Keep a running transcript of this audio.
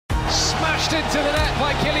Pushed into the net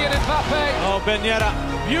by Kylian Mbappe. Oh, Benyera,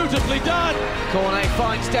 beautifully done. Cornet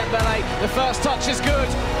finds Dembele. The first touch is good.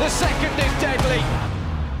 The second is deadly.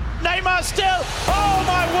 Neymar still. Oh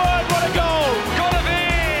my word, what a goal.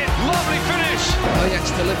 Golovin. Lovely finish.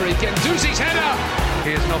 Ajax delivery. Guendouzi's header.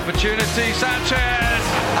 Here's an opportunity. Sanchez.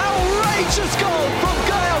 Outrageous goal from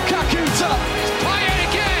Gael Kakuta. It's Payet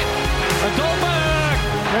again. And Dolberg.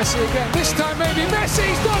 Messi again. This time maybe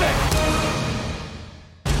Messi's done it.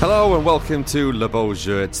 Hello and welcome to Le Beau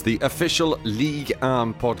Jeu. It's the official Ligue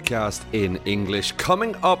 1 podcast in English.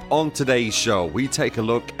 Coming up on today's show, we take a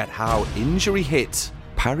look at how injury hit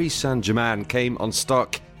Paris Saint-Germain came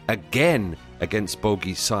unstuck again against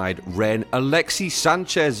bogey side Rennes. Alexis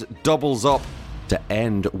Sanchez doubles up to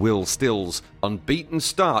end Will Still's unbeaten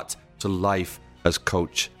start to life as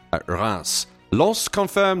coach at Reims. Lens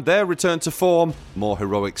confirmed their return to form. More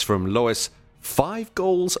heroics from Loïs. 5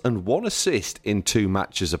 goals and 1 assist in 2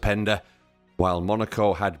 matches, Openda, while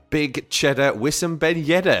Monaco had Big Cheddar Wissam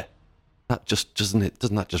Yedder. That just doesn't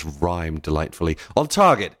that just rhyme delightfully? On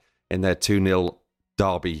target in their 2-0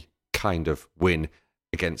 derby kind of win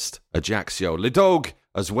against Ajaccio. Les Dogues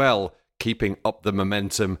as well, keeping up the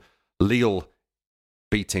momentum. Lille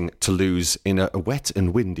beating Toulouse in a wet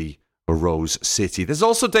and windy Rose City. There's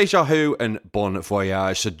also Deja and Bon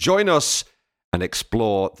Voyage. So join us and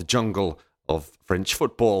explore the jungle of French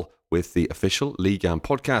football with the official Ligue 1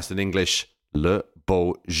 podcast in English, Le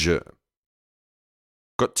Beau Jeu.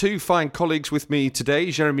 Got 2 fine colleagues with me today,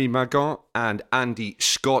 Jérémy Magan and Andy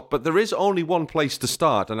Scott, but there is only one place to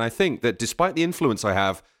start, and I think that despite the influence I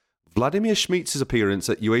have, Vladimir Schmitz's appearance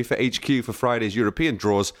at UEFA HQ for Friday's European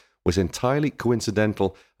draws was entirely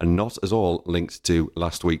coincidental and not at all linked to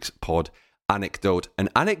last week's pod anecdote. An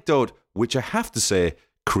anecdote which I have to say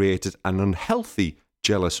created an unhealthy,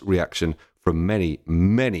 jealous reaction from many,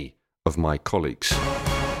 many of my colleagues.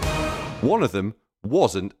 One of them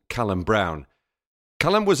wasn't Callum Brown.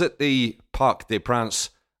 Callum was at the Parc des Princes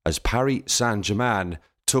as Paris Saint-Germain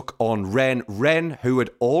took on Rennes. Rennes, who had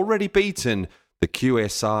already beaten the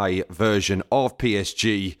QSI version of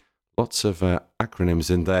PSG. Lots of acronyms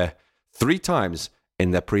in there. 3 times in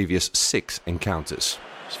their previous 6 encounters.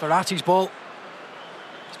 It's Verratti's ball.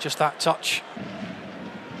 It's just that touch.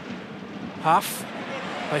 Half.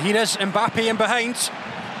 But here is Mbappe in behind.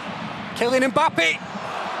 Kylian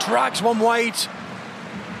Mbappe drags one wide.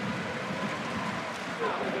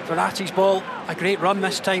 Verratti's ball. A great run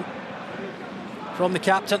this time from the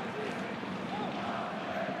captain.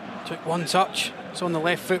 Took one touch. It's on the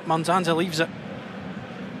left foot. Manzanza leaves it.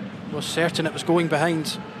 Was certain it was going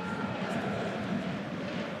behind.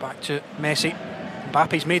 Back to Messi.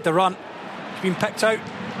 Mbappe's made the run. He's been picked out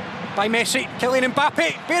by Messi. Kylian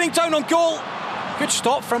Mbappe bearing down on goal. Good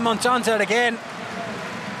stop from Manzanza again.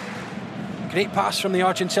 Great pass from the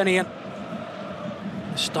Argentinian.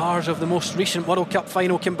 The stars of the most recent World Cup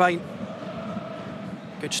final combine.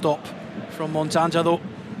 Good stop from Manzanza though.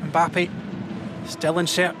 Mbappe still in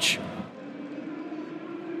search.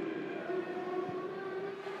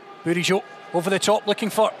 Beau Jeu over the top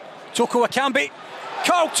looking for Toko Ekambi.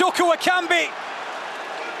 Carl Toko Ekambi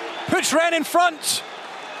puts Rennes in front.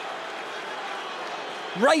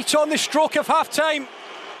 Right on the stroke of half-time.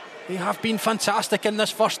 They have been fantastic in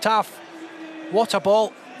this first half. What a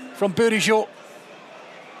ball from Beau Jeu.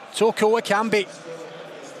 Toko Ekambi.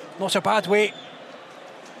 Not a bad way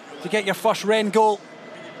to get your first Rennes goal.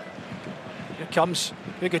 Here comes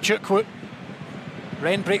Ajaccio.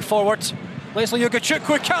 Rennes break forward. Leslie Ajaccio,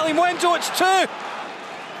 Kalimwendo, it's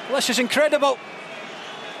 2. This is incredible.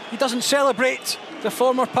 He doesn't celebrate, the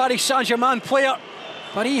former Paris Saint-Germain player,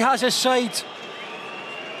 but he has his side.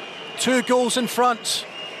 2 goals in front.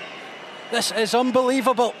 This is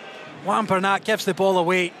unbelievable. Juan Bernat gives the ball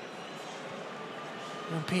away.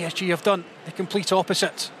 And PSG have done the complete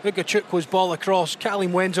opposite. Ajaccio's ball across.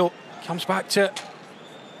 Kalimwendo comes back to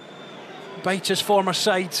bite his former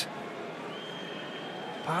side.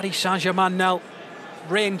 Paris Saint-Germain 0,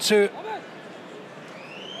 Rennes 2.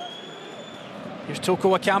 Here's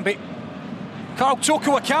Toko Ekambi. Carl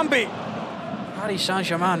Toko Ekambi. Paris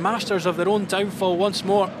Saint-Germain, masters of their own downfall once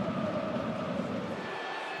more.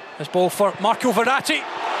 This ball for Marco Verratti.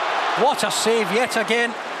 What a save yet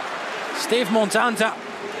again. Steve Mandanda.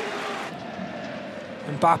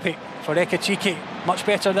 Mbappe for Ekitike. Much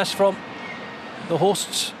better this from the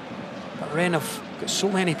hosts. But Rennes have got so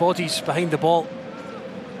many bodies behind the ball.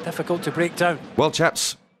 Difficult to break down. Well,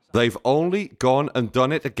 chaps, they've only gone and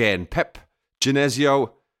done it again. Pep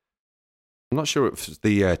Genesio, I'm not sure if it's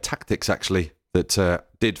the tactics actually that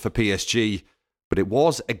did for PSG, but it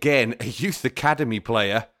was again a youth academy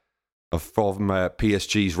player from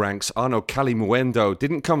PSG's ranks. Arnaud Kalimuendo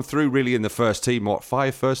didn't come through really in the first team.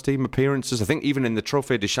 5 first-team appearances? I think even in the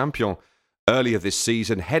Trophée des Champions earlier this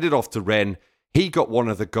season. Headed off to Rennes. He got one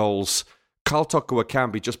of the goals. Karl Toko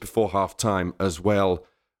Ekambi just before half-time as well.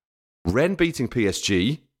 Rennes beating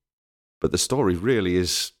PSG, but the story really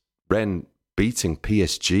is Rennes beating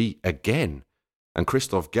PSG again. And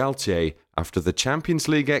Christophe Galtier, after the Champions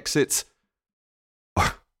League exit,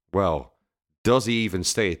 well, does he even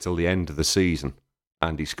stay till the end of the season?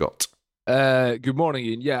 Andy Scott. Good morning,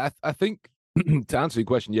 Ian. Yeah, I think to answer your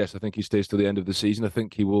question, yes, I think he stays till the end of the season. I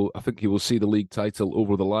think he will see the league title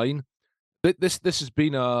over the line. This has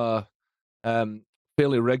been a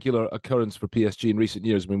fairly regular occurrence for PSG in recent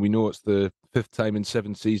years. I mean, we know it's the 5th time in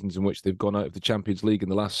 7 seasons in which they've gone out of the Champions League in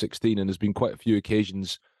the last 16, and there's been quite a few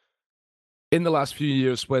occasions in the last few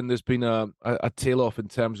years when there's been a tail-off in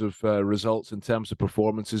terms of results, in terms of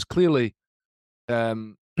performances. Clearly,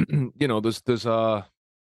 you know, there's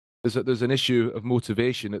an issue of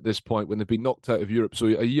motivation at this point when they've been knocked out of Europe. So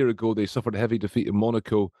a year ago, they suffered a heavy defeat in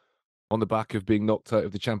Monaco on the back of being knocked out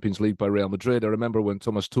of the Champions League by Real Madrid. I remember when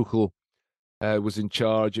Thomas Tuchel was in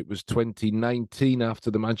charge. It was 2019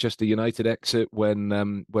 after the Manchester United exit when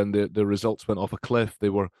the results went off a cliff. They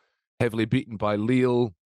were heavily beaten by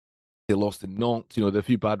Lille. They lost in Nantes. You know, there are a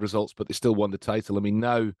few bad results, but they still won the title. I mean,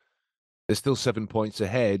 now they're still 7 points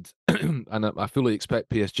ahead, and I fully expect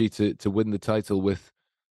PSG to win the title with,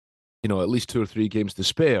 you know, at least 2 or 3 games to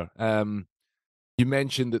spare. You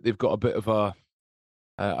mentioned that they've got a bit of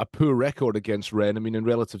a poor record against Rennes. I mean, in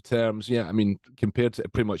relative terms, yeah, I mean, compared to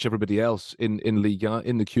pretty much everybody else in Ligue 1,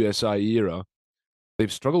 in the QSI era,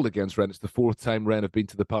 they've struggled against Rennes. It's the 4th time Rennes have been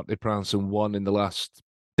to the Parc des Princes and won in the last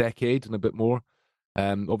decade and a bit more.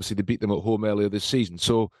 Obviously, they beat them at home earlier this season.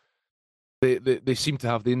 So they seem to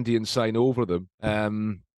have the Indian sign over them.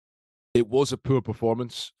 It was a poor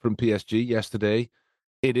performance from PSG yesterday.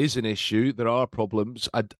 It is an issue. There are problems.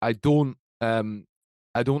 I don't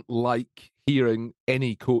like hearing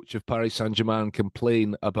any coach of Paris Saint-Germain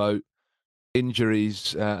complain about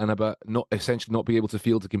injuries and about essentially not being able to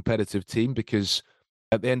field a competitive team, because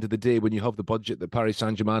at the end of the day, when you have the budget that Paris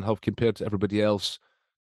Saint-Germain have compared to everybody else,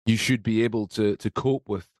 you should be able to cope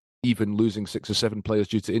with even losing 6 or 7 players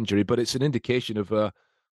due to injury. But it's an indication of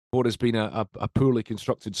what has been a poorly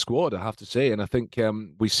constructed squad, I have to say. And I think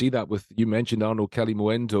we see that with, you mentioned Arnaud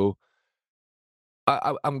Kalimuendo.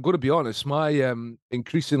 I'm going to be honest, my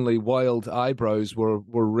increasingly wild eyebrows were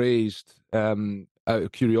raised out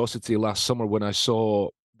of curiosity last summer when I saw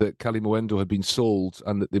that Kalimuendo had been sold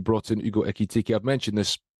and that they brought in Hugo Ekitike. I've mentioned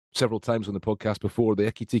this several times on the podcast before.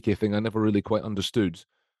 The Ekitike thing I never really quite understood,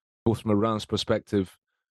 both from a Reims perspective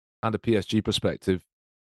and a PSG perspective.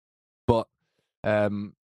 But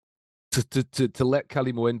to let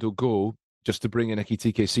Kalimuendo go just to bring in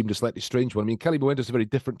Ekitike seemed a slightly strange one. I mean, Kalimuendo is a very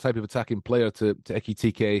different type of attacking player to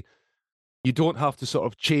Ekitike. You don't have to sort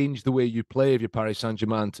of change the way you play if you're Paris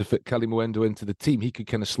Saint-Germain to fit Kalimuendo into the team. He could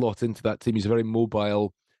kind of slot into that team. He's a very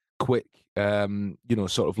mobile, quick, you know,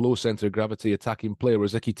 sort of low centre of gravity attacking player,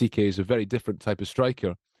 whereas Ekitike is a very different type of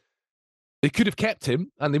striker. They could have kept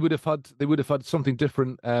him, and they would have had something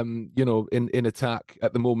different, you know, in attack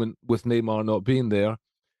at the moment with Neymar not being there.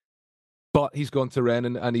 But he's gone to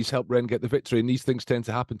Rennes and he's helped Rennes get the victory. And these things tend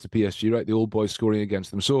to happen to PSG, right? The old boys scoring against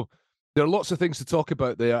them. So there are lots of things to talk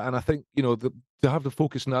about there. And I think, you know, to have the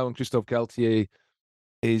focus now on Christophe Galtier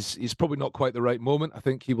is probably not quite the right moment. I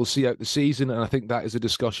think he will see out the season. And I think that is a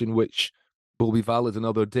discussion which will be valid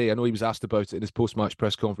another day. I know he was asked about it in his post-match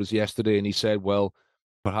press conference yesterday. And he said, well,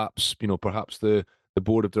 perhaps the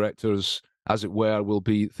board of directors, as it were, will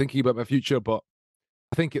be thinking about my future. But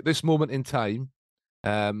I think at this moment in time,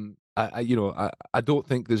 I don't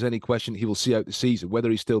think there's any question he will see out the season. Whether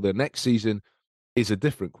he's still there next season is a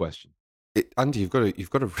different question. Andy, you've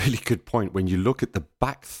got a really good point when you look at the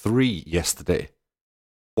back 3 yesterday.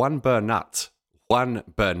 Juan Bernat,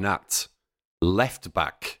 left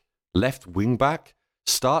back, left wing back,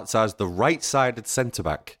 starts as the right-sided centre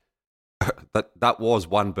back. that was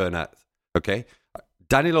Juan Bernat. Okay,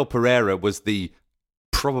 Danilo Pereira was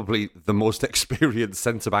probably the most experienced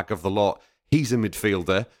centre back of the lot. He's a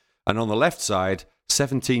midfielder. And on the left side,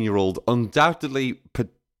 17-year-old, undoubtedly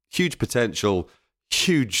huge potential,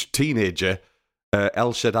 huge teenager,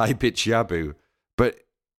 El Shaddai Bichabou. But,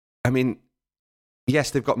 I mean,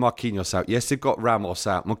 yes, they've got Marquinhos out. Yes, they've got Ramos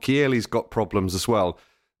out. Mukiele's got problems as well.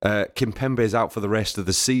 Kimpembe's out for the rest of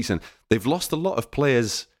the season. They've lost a lot of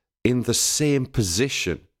players in the same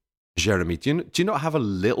position. Jérémy, do you not have a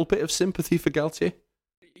little bit of sympathy for Galtier?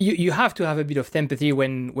 You have to have a bit of sympathy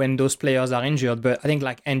when those players are injured, but I think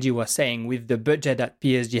like Andy was saying, with the budget that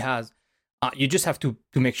PSG has, You just have to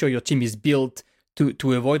make sure your team is built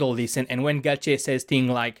to avoid all this. And when Galtier says things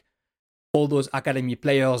like all those academy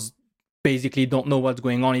players basically don't know what's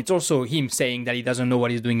going on, it's also him saying that he doesn't know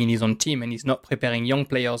what he's doing in his own team and he's not preparing young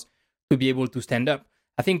players to be able to stand up.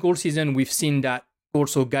 I think all season we've seen that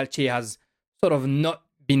also Galtier has sort of not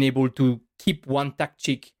been able to keep one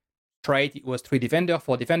tactic straight. It was 3 defender,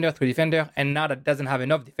 4 defender, 3 defender, and now that doesn't have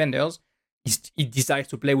enough defenders, he decides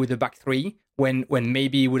to play with the back 3 when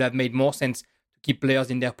maybe it would have made more sense to keep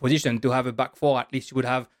players in their position. To have a back 4, at least you would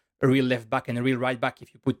have a real left back and a real right back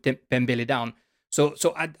if you put Pembele down. So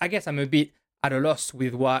I guess I'm a bit at a loss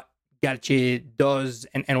with what Galtier does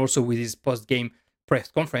and also with his post-game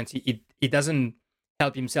press conference. He doesn't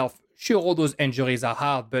help himself. Sure, all those injuries are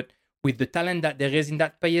hard, but with the talent that there is in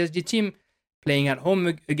that PSG team, playing at home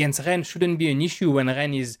against Rennes shouldn't be an issue when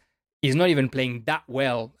Rennes is not even playing that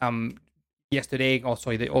well yesterday, or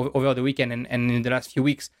sorry, over the weekend and in the last few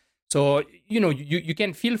weeks. So, you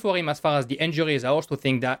can feel for him as far as the injuries. I also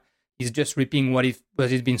think that he's just reaping what he's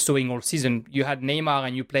been sowing all season. You had Neymar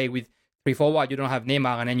and you play with 3 forward. You don't have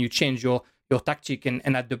Neymar and then you change your tactic and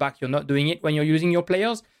at the back you're not doing it when you're using your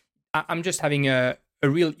players. I'm just having a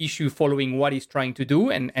real issue following what he's trying to do,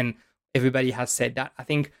 and everybody has said that. I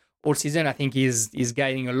think all season, he's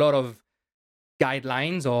guiding a lot of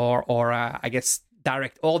guidelines or I guess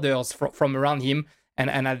direct orders from around him,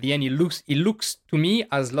 and at the end he looks to me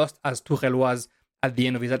as lost as Tuchel was at the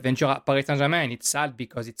end of his adventure at Paris Saint-Germain, and it's sad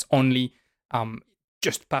because it's only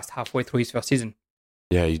just past halfway through his first season.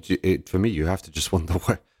 Yeah, for me, you have to just wonder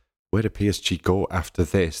where do PSG go after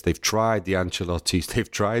this? They've tried the Ancelottis,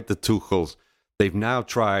 they've tried the Tuchels, they've now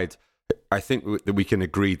tried. I think that we can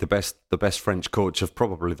agree the best French coach of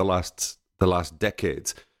probably the last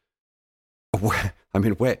decade. Where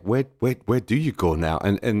do you go now?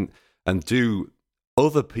 And do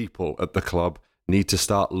other people at the club need to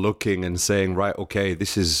start looking and saying, right, okay,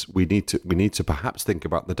 we need to perhaps think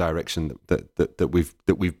about the direction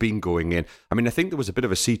that we've been going in. I mean, I think there was a bit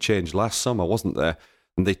of a sea change last summer, wasn't there?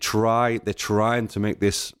 And they're trying to make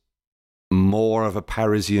this more of a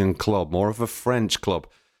Parisian club, more of a French club.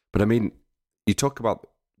 But I mean, we talked about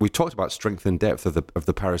strength and depth of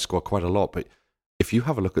the Paris squad quite a lot. But if you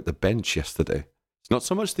have a look at the bench yesterday, it's not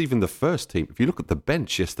so much even the first team. If you look at the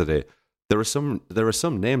bench yesterday, there are some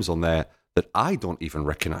names on there that I don't even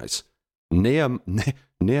recognise. Nehemiah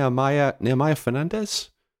Fernandez? Is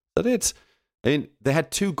that it? I mean, they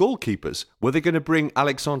had 2 goalkeepers. Were they going to bring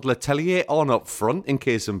Alexandre Letellier on up front in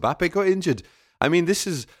case Mbappe got injured? I mean,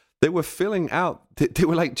 they were filling out. They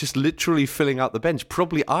were like just literally filling out the bench.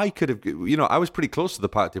 Probably I could have. I was pretty close to the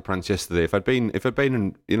Parc des Princes yesterday. If I'd been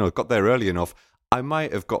and got there early enough, I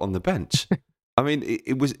might have got on the bench. I mean,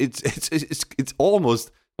 it's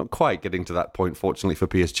almost not quite getting to that point, fortunately for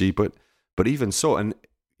PSG, but even so, and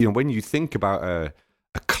when you think about a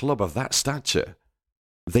club of that stature,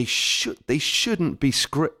 they shouldn't be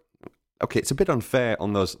Okay, it's a bit unfair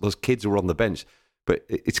on those kids who are on the bench, but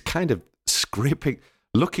it's kind of scraping.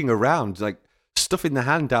 Looking around, like stuffing the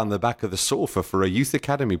hand down the back of the sofa for a youth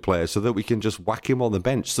academy player so that we can just whack him on the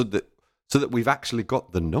bench so that we've actually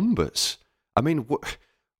got the numbers. I mean, we're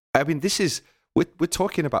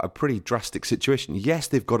talking about a pretty drastic situation. Yes,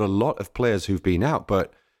 they've got a lot of players who've been out,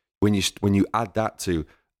 but when you add that to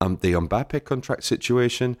the Mbappe contract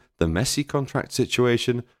situation, the Messi contract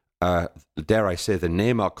situation, dare I say the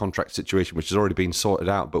Neymar contract situation, which has already been sorted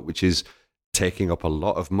out, but which is taking up a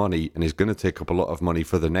lot of money and is going to take up a lot of money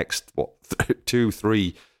for the next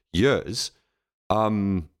 2-3 years.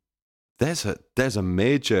 There's a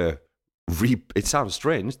major it sounds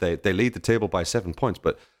strange, they lead the table by 7 points,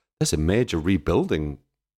 but there's a major rebuilding,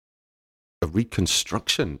 a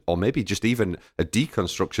reconstruction, or maybe just even a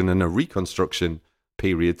deconstruction and a reconstruction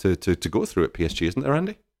period to go through at PSG, isn't there,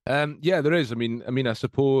 Andy? Yeah, there is. I mean, I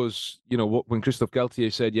suppose when Christophe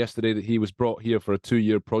Galtier said yesterday that he was brought here for a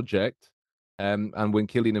 2-year project. And when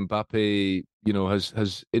Kylian Mbappe,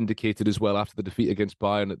 has indicated as well after the defeat against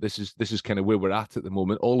Bayern that this is kind of where we're at the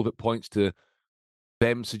moment, all of it points to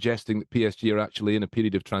them suggesting that PSG are actually in a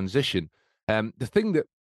period of transition. The thing that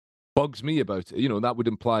bugs me about it, that would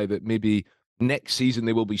imply that maybe next season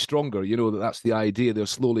they will be stronger. That's the idea. They're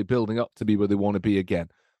slowly building up to be where they want to be again.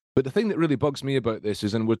 But the thing that really bugs me about this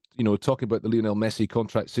is, and we're talking about the Lionel Messi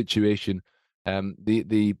contract situation.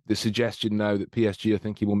 The suggestion now that PSG are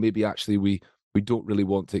thinking, well, maybe actually we don't really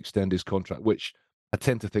want to extend his contract, which I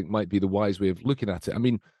tend to think might be the wise way of looking at it. I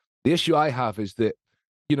mean, the issue I have is that,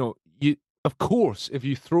 of course, if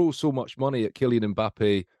you throw so much money at Kylian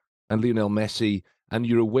Mbappe and Lionel Messi, and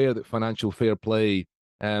you're aware that financial fair play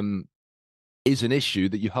is an issue,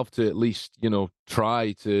 that you have to at least,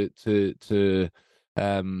 try to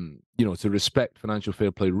to respect financial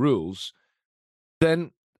fair play rules,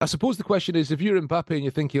 then I suppose the question is, if you're Mbappe and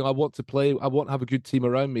you're thinking, I want to play, I want to have a good team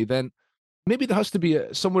around me, then maybe there has to be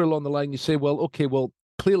somewhere along the line you say, well,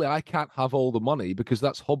 clearly I can't have all the money because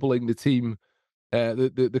that's hobbling the team,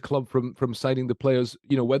 the club from signing the players,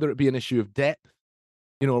 whether it be an issue of depth,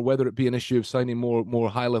 or whether it be an issue of signing more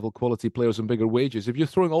high-level quality players and bigger wages. If you're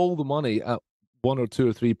throwing all the money at one or two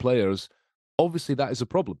or three players, obviously that is a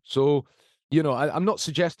problem. So, I'm not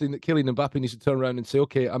suggesting that Kylian Mbappe needs to turn around and say,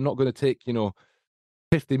 okay, I'm not going to take,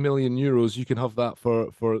 50 million euros. You can have that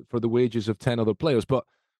for the wages of 10 other players. But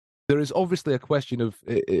there is obviously a question of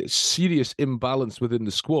serious imbalance within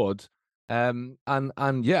the squad. I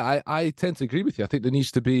tend to agree with you. I think there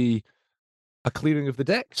needs to be a clearing of the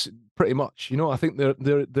decks, pretty much. I think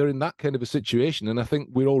they're in that kind of a situation, and I think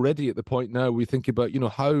we're already at the point now we think about,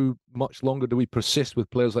 how much longer do we persist with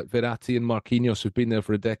players like Verratti and Marquinhos who've been there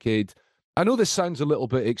for a decade. I know this sounds a little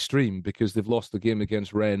bit extreme because they've lost the game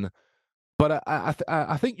against Rennes, but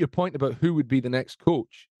I think your point about who would be the next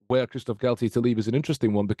coach, where Christophe Galtier to leave, is an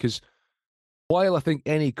interesting one, because while I think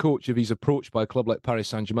any coach, if he's approached by a club like Paris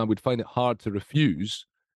Saint-Germain, would find it hard to refuse,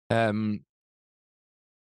 you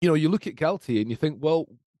look at Galtier and you think, well,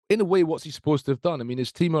 in a way, what's he supposed to have done? I mean,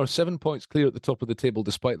 his team are 7 points clear at the top of the table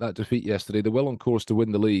despite that defeat yesterday. They're well on course to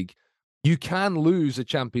win the league. You can lose a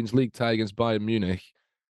Champions League tie against Bayern Munich.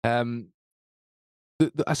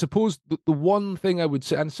 I suppose the one thing I would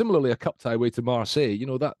say, and similarly a cup tie away to Marseille,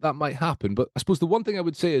 that might happen. But I suppose the one thing I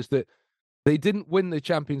would say is that they didn't win the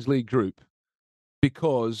Champions League group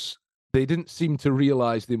because they didn't seem to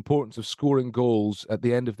realise the importance of scoring goals at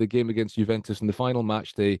the end of the game against Juventus in the final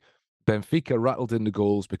match day. Benfica rattled in the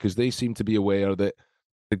goals because they seemed to be aware that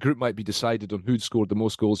the group might be decided on who'd scored the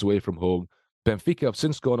most goals away from home. Benfica have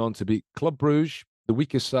since gone on to beat Club Brugge, the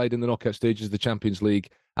weakest side in the knockout stages of the Champions League,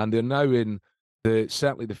 and they're now in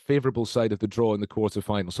certainly the favourable side of the draw in the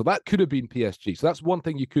quarterfinal. So that could have been PSG. So that's one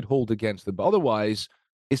thing you could hold against them. But otherwise,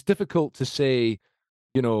 it's difficult to say,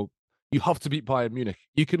 you have to beat Bayern Munich.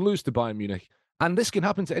 You can lose to Bayern Munich. And this can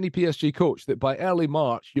happen to any PSG coach, that by early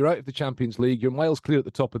March, you're out of the Champions League, you're miles clear at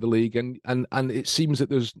the top of the league, and it seems that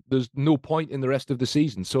there's no point in the rest of the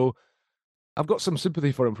season. So I've got some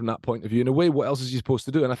sympathy for him from that point of view. In a way, what else is he supposed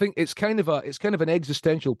to do? And I think it's kind of an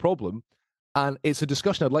existential problem, and it's a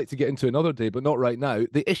discussion I'd like to get into another day, but not right now.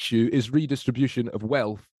 The issue is redistribution of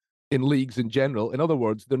wealth in leagues in general. In other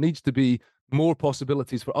words, there needs to be more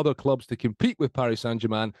possibilities for other clubs to compete with Paris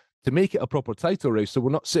Saint-Germain to make it a proper title race. So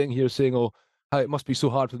we're not sitting here saying, how it must be so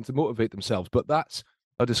hard for them to motivate themselves. But that's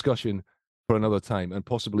a discussion for another time, and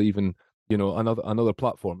possibly even, another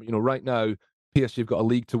platform. Right now, PSG have got a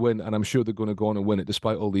league to win, and I'm sure they're going to go on and win it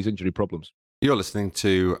despite all these injury problems. You're listening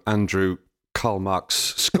to Andrew Karl Marx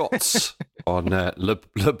Scott's on Le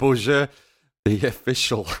Beau Jeu, the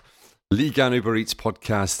official Ligue 1 Uber Eats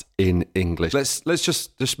podcast in English. Let's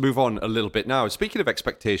just move on a little bit now. Speaking of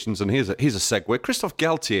expectations, and here's a segue. Christophe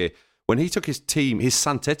Galtier, when he took his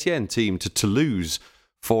Saint-Etienne team to Toulouse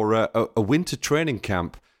for a winter training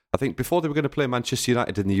camp, I think before they were going to play Manchester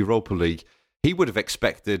United in the Europa League, he would have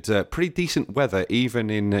expected pretty decent weather even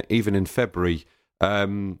in February.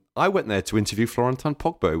 I went there to interview Florentin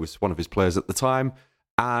Pogba, who was one of his players at the time,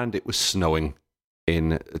 and it was snowing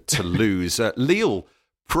in Toulouse. Lille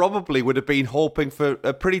probably would have been hoping for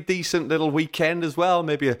a pretty decent little weekend as well,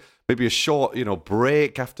 maybe a short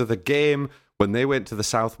break after the game when they went to the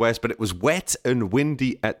southwest, but it was wet and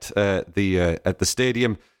windy at the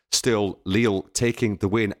stadium. Still, Lille taking the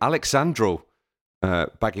win. Alexandro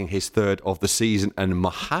bagging his third of the season, and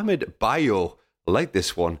Mohamed Bayo, like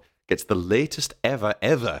this one, gets the latest ever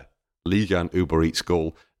Ligue 1 Uber Eats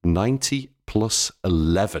goal, 90 plus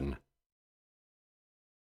 11.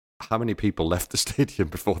 How many people left the stadium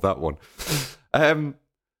before that one? I'm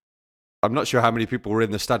not sure how many people were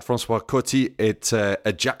in the Stade François Coty at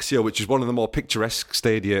Ajaccio, which is one of the more picturesque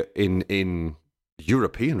stadia in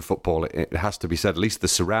European football, it has to be said, at least the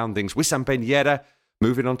surroundings. Wissam Ben Yedder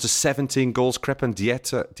moving on to 17 goals. Crépin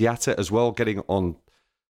Diatta as well, getting on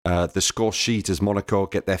the score sheet as Monaco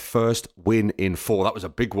get their first win in 4. That was a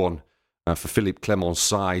big one for Philippe Clement's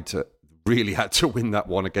side. Really had to win that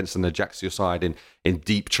one against an Ajaccio side in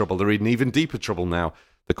deep trouble. They're in even deeper trouble now.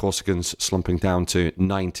 The Corsicans slumping down to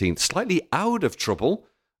 19th. Slightly out of trouble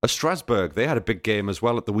are Strasbourg. They had a big game as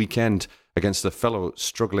well at the weekend against a fellow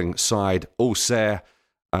struggling side, Auxerre.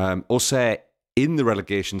 Auxerre in the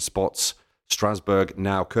relegation spots. Strasbourg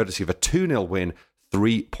now courtesy of a 2-0 win,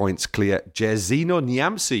 3 points clear. Jezino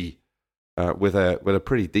Niamsi with a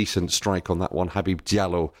pretty decent strike on that one. Habib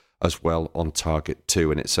Diallo as well on target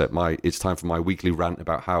too. And it's time for my weekly rant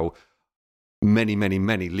about how many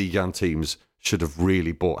Ligue 1 teams should have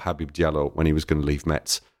really bought Habib Diallo when he was going to leave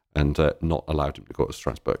Metz and not allowed him to go to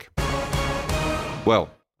Strasbourg. Well,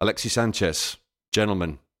 Alexis Sanchez,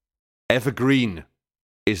 gentlemen, evergreen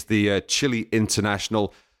is the Chile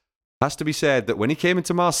international. Has to be said that when he came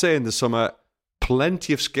into Marseille in the summer,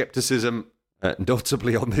 plenty of scepticism,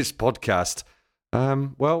 notably on this podcast.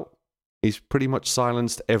 Well, he's pretty much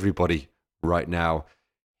silenced everybody right now.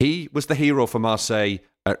 He was the hero for Marseille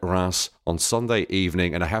at Reims on Sunday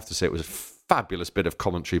evening, and I have to say it was a fabulous bit of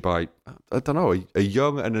commentary by, I don't know, a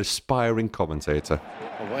young and aspiring commentator.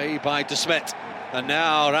 Away by De Smet, and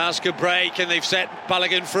now Reims could break, and they've set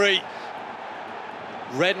Balogun free.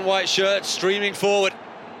 Red and white shirt streaming forward,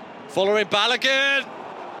 following Balogun.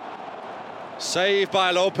 Saved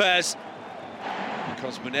by Lopez.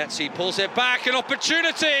 Because Munetzi pulls it back, an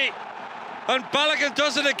opportunity, and Balogun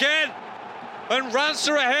does it again, and Reims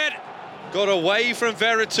are ahead. Got away from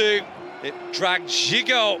Veretout. It dragged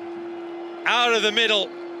Gigot out of the middle,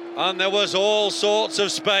 and there was all sorts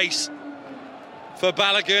of space for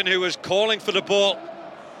Balogun, who was calling for the ball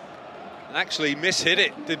and actually mishit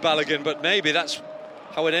it, did Balogun, but maybe that's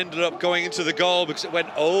how it ended up going into the goal, because it went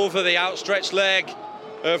over the outstretched leg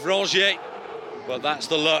of Rongier. But that's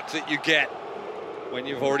the luck that you get when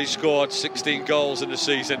you've already scored 16 goals in the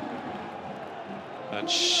season. And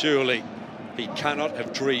surely he cannot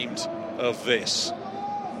have dreamed of this.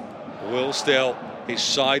 Will still his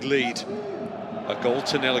side lead a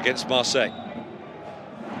 0-0 against Marseille.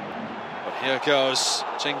 But here goes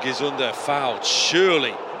Cengiz Under, fouled.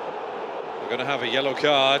 Surely they're going to have a yellow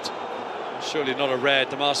card. Surely not a red.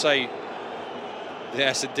 The Marseille,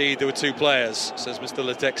 yes indeed there were two players, says Mr.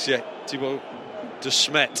 Letexier. Thibaut De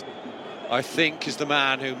Smet, I think, is the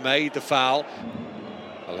man who made the foul.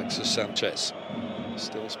 Alexis Sanchez,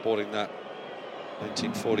 still sporting that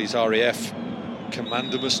 1940s RAF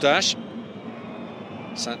commander moustache.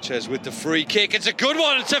 Sanchez with the free kick. It's a good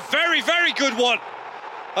one. It's a very, very good one.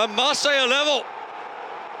 And Marseille are level.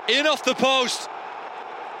 In off the post.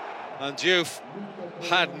 And Diouf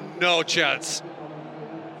had no chance.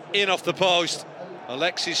 In off the post.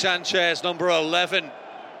 Alexis Sanchez, number 11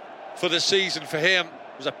 for the season for him.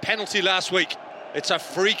 It was a penalty last week. It's a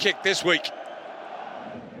free kick this week.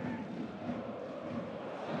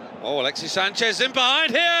 Oh, Alexis Sanchez in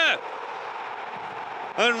behind here.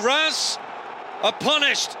 And Reims are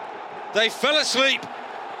punished. They fell asleep.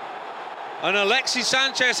 And Alexis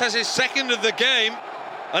Sanchez has his second of the game.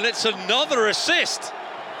 And it's another assist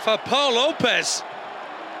for Paul Lopez.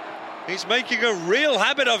 He's making a real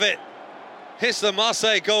habit of it. It's the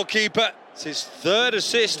Marseille goalkeeper. It's his third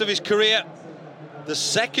assist of his career. The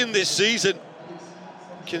second this season.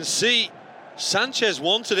 You can see Sanchez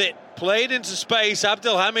wanted it. Played into space.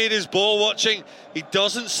 Abdelhamid is ball watching. He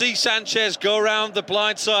doesn't see Sanchez go around the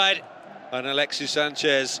blind side. And Alexis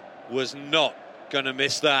Sanchez was not going to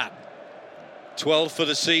miss that. 12 for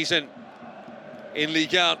the season in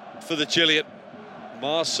Ligue 1 for the Chilean.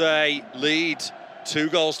 Marseille lead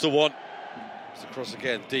 2-1. It's across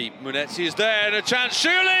again, deep. Munetzi is there, and a chance,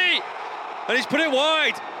 surely! And he's put it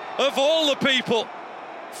wide. Of all the people,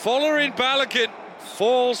 following Balogun,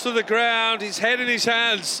 falls to the ground, his head in his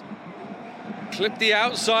hands. Clipped the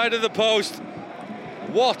outside of the post.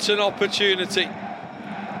 What an opportunity.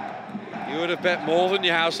 You would have bet more than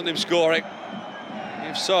your house on him scoring.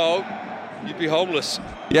 If so, you'd be homeless.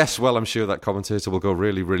 Yes, well, I'm sure that commentator will go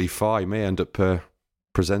really, really far. He may end up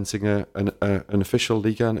presenting an official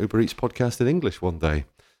Ligue 1 Uber Eats podcast in English one day.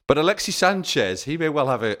 But Alexis Sanchez, he may well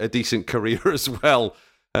have a decent career as well.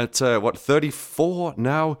 At, 34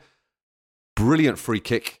 now? Brilliant free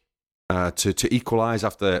kick to equalise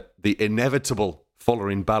after the inevitable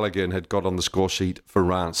following Balogun had got on the score sheet for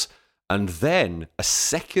Reims. And then a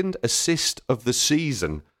second assist of the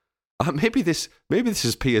season. Maybe this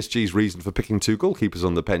is PSG's reason for picking two goalkeepers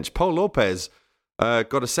on the bench. Paul Lopez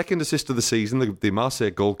got a second assist of the season, the Marseille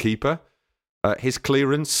goalkeeper. His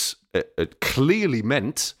clearance clearly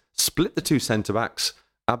meant split the two centre-backs,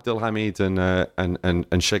 Abdelhamid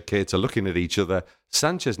and Sheikh Keita looking at each other.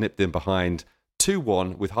 Sanchez nipped in behind,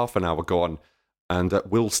 2-1 with half an hour gone, and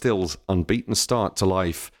Will Still's unbeaten start to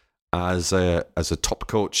life as a top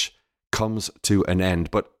coach comes to an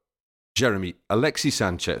end. But Jérémy, Alexis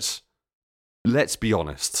Sanchez, let's be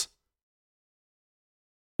honest,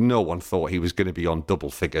 no one thought he was going to be on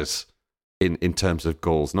double figures in terms of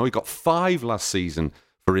goals. No, he got 5 last season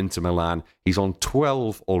for Inter Milan. He's on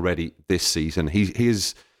 12 already this season.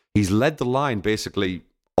 He's led the line basically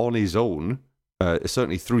on his own,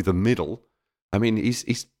 certainly through the middle. I mean,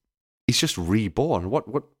 he's just reborn.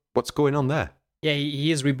 What's going on there? Yeah,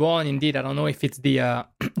 he is reborn indeed. I don't know if it's the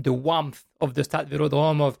warmth of the Stade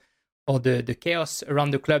Vélodrome, of or the chaos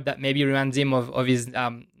around the club that maybe reminds him of his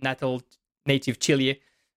native Chile.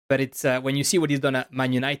 But it's when you see what he's done at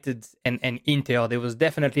Man United and Inter, there was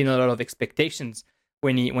definitely not a lot of expectations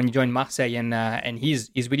when he joined Marseille, and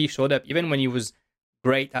he's really showed up. Even when he was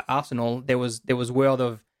great at Arsenal, there was word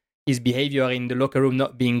of his behavior in the locker room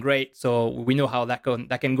not being great. So we know how that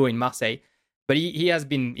can go in Marseille. But he has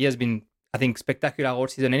been I think spectacular all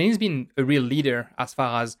season, and he's been a real leader as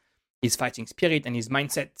far as his fighting spirit and his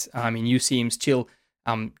mindset. I mean, you see him still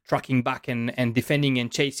tracking back and defending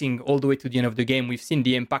and chasing all the way to the end of the game. We've seen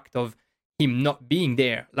the impact of him not being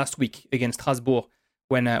there last week against Strasbourg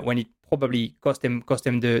when it probably cost him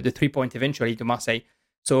the 3 point eventually to Marseille.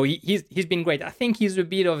 So he's been great. I think he's a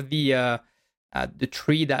bit of the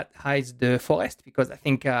tree that hides the forest, because I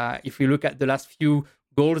think if you look at the last few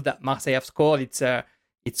goals that Marseille have scored,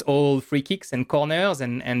 it's all free kicks and corners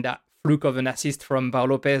and that fluke of an assist from Pau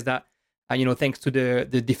Lopez that thanks to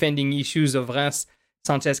the defending issues of Reims,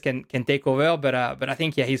 Sanchez can take over, but I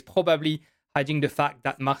think he's probably hiding the fact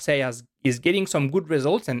that Marseille is getting some good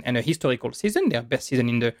results and a historical season, their best season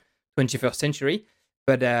in the 21st century,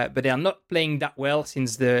 but they are not playing that well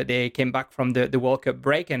since they came back from the World Cup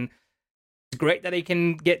break, and it's great that they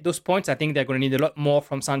can get those points. I think they're going to need a lot more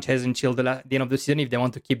from Sanchez until the end of the season if they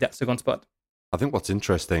want to keep that second spot. I think what's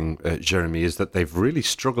interesting, Jérémy, is that they've really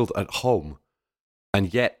struggled at home.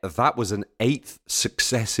 And yet, that was an 8th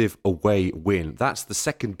successive away win. That's the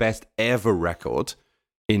second best ever record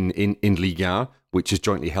in Ligue 1, which is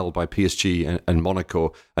jointly held by PSG and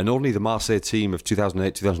Monaco. And only the Marseille team of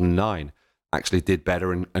 2008-2009 actually did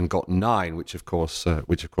better and got 9, which of course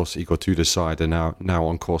Igor Tudor's side are now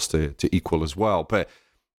on course to equal as well. But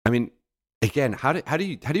I mean, again, how do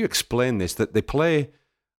you explain this? That they play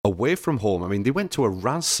away from home. I mean, they went to a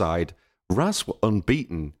Reims side. Reims were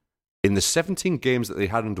unbeaten. In the 17 games that they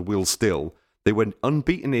had under Will Still, they went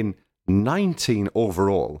unbeaten in 19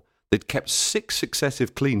 overall. They'd kept 6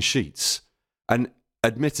 successive clean sheets. And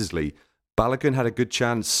admittedly, Balogun had a good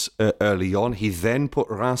chance early on. He then put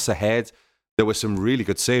Reims ahead. There were some really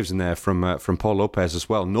good saves in there from Paul Lopez as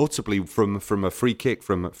well, notably from a free kick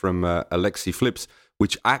from Alexis Flips,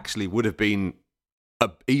 which actually would have been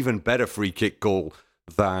an even better free kick goal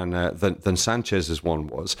than Sanchez's one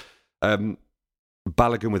was.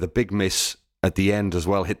 Balogun with a big miss at the end as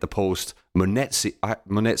well, hit the post.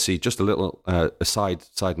 Monetsi, just a little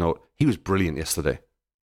side note, he was brilliant yesterday.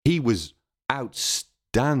 He was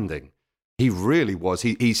outstanding. He really was.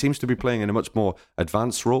 He seems to be playing in a much more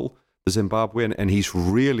advanced role, the Zimbabwean, and he's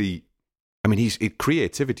really, I mean, he's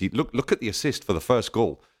creativity. Look at the assist for the first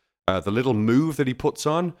goal. The little move that he puts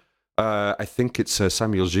on, I think it's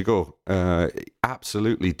Samuel Gigot,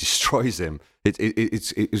 absolutely destroys him.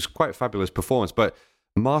 It's quite a fabulous performance. But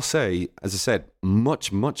Marseille, as I said,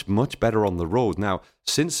 much better on the road. Now,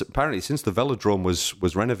 since the Velodrome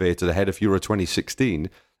was renovated ahead of Euro 2016,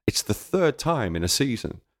 it's the 3rd time in a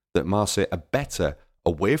season that Marseille are better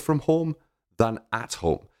away from home than at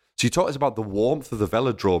home. So you talked about the warmth of the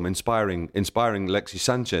Velodrome inspiring Alexis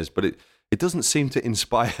Sanchez, but it doesn't seem to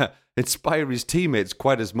inspire his teammates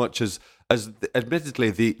quite as much as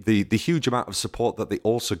admittedly the huge amount of support that they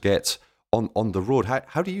also get on the road.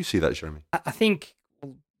 How do you see that, Jérémy? I think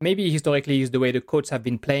maybe historically is the way the coach have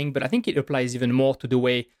been playing, but I think it applies even more to the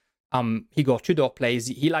way Igor Tudor plays.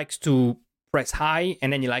 He likes to press high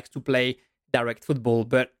and then he likes to play direct football.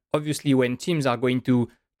 But obviously when teams are going to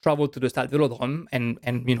travel to the Stade Velodrome and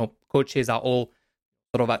coaches are all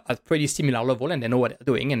sort of at pretty similar level and they know what they're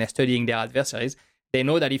doing and they're studying their adversaries, they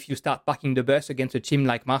know that if you start parking the bus against a team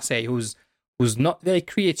like Marseille, who's not very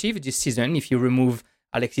creative this season, if you remove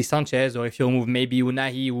Alexis Sanchez or if you remove maybe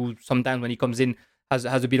Unai, who sometimes when he comes in has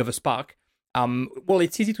a bit of a spark,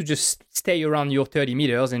 it's easy to just stay around your 30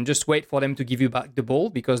 meters and just wait for them to give you back the ball,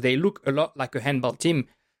 because they look a lot like a handball team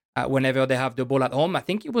whenever they have the ball at home. I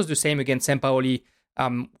think it was the same against Sampaoli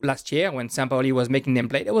last year when Sampaoli was making them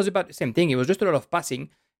play. It was about the same thing. It was just a lot of passing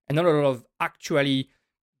and not a lot of actually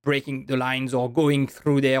breaking the lines or going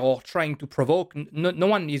through there or trying to provoke. No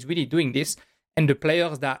one is really doing this. And the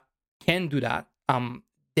players that can do that,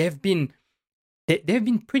 they've been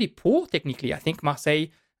pretty poor technically. I think Marseille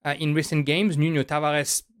in recent games, Nuno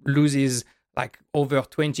Tavares loses like over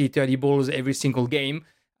 20, 30 balls every single game.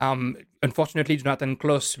 Unfortunately, Jonathan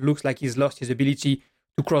Klaus looks like he's lost his ability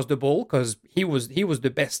to cross the ball, because he was the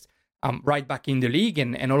best right back in the league,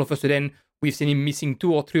 and all of a sudden we've seen him missing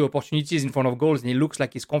 2 or 3 opportunities in front of goals, and it looks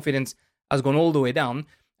like his confidence has gone all the way down.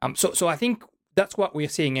 So I think that's what we're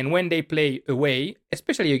seeing. And when they play away,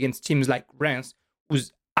 especially against teams like Reims,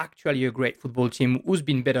 who's actually a great football team, who's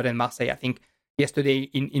been better than Marseille, I think, yesterday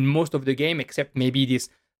in most of the game, except maybe this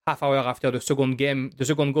half hour after the second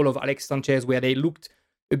goal of Alexis Sanchez, where they looked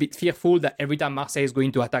a bit fearful that every time Marseille is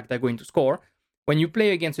going to attack, they're going to score. When you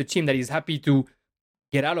play against a team that is happy to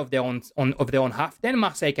get out of their own half, then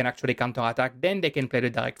Marseille can actually counter-attack, then they can play the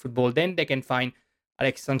direct football, then they can find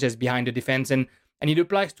Alexis Sanchez behind the defense, and it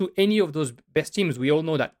applies to any of those best teams. We all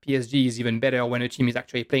know that PSG is even better when a team is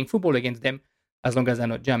actually playing football against them, as long as they're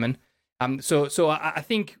not German. So I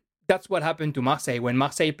think that's what happened to Marseille. When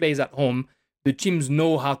Marseille plays at home, the teams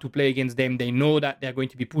know how to play against them. They know that they're going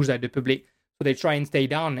to be pushed at the public, so they try and stay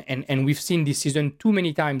down. And we've seen this season too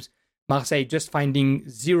many times Marseille just finding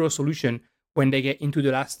zero solution when they get into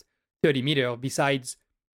the last 30 meters, besides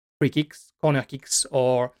free kicks, corner kicks,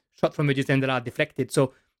 or shot from a distance that are deflected.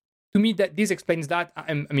 So to me, that this explains that.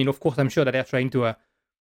 I mean, of course, I'm sure that they're trying to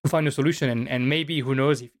find a solution, and maybe, who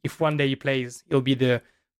knows, if one day he plays, he'll be the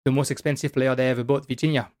most expensive player they ever bought,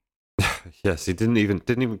 Vitinha. Yes, he didn't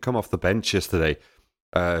even come off the bench yesterday,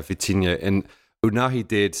 Vitinha. And Unai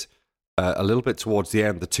did a little bit towards the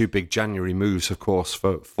end, the two big January moves, of course,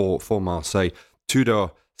 for Marseille.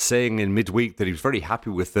 Tudor saying in midweek that he was very happy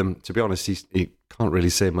with them. To be honest, he can't really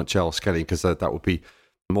say much else, can he? Because that would be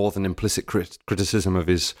more than implicit criticism of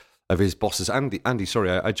his bosses. Andy, sorry,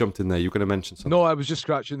 I jumped in there. You were going to mention something. No, I was just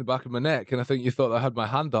scratching the back of my neck, and I think you thought I had my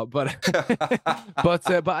hand up. But but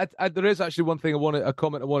there is actually one thing a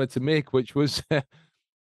comment I wanted to make, which was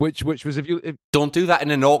if don't do that in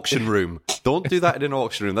an auction room. Don't do that in an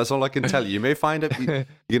auction room. That's all I can tell you. You may find it you're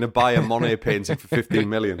going to buy a Monet painting for 15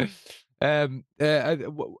 million.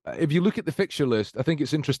 If you look at the fixture list, I think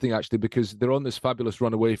it's interesting actually, because they're on this fabulous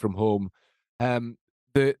run away from home.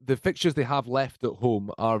 The fixtures they have left at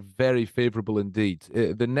home are very favourable indeed.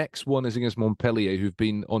 The next one is against Montpellier, who've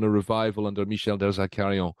been on a revival under Michel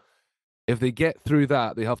Derzakarian. If they get through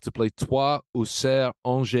that, they have to play Troyes, Auxerre,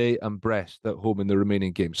 Angers and Brest at home in the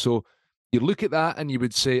remaining games. So you look at that and you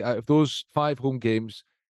would say, out of those 5 home games,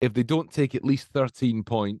 if they don't take at least 13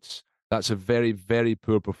 points, that's a very, very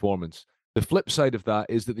poor performance. The flip side of that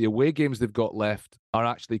is that the away games they've got left are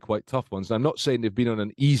actually quite tough ones. And I'm not saying they've been on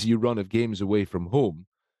an easy run of games away from home,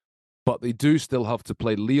 but they do still have to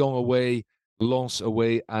play Lyon away, Lens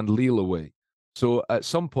away, and Lille away. So at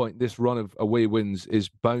some point, this run of away wins is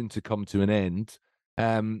bound to come to an end.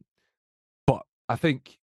 But I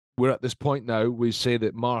think we're at this point now, we say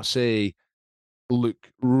that Marseille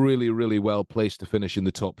look really, really well placed to finish in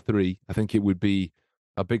the top 3. I think it would be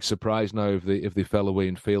a big surprise now if they fell away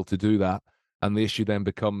and failed to do that. And the issue then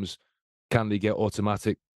becomes, can they get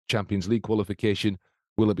automatic Champions League qualification?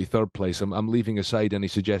 Will it be third place? I'm leaving aside any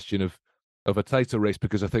suggestion of a title race,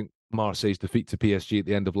 because I think Marseille's defeat to PSG at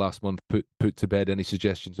the end of last month put to bed any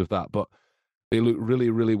suggestions of that. But they look really,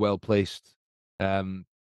 really well placed to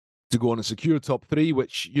go on and secure top 3,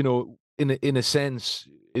 which, you know, in a sense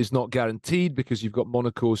is not guaranteed, because you've got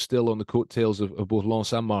Monaco still on the coattails of both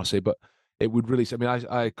Lens and Marseille. But it would really, I mean,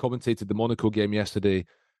 I commentated the Monaco game yesterday,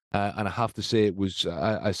 and I have to say it was,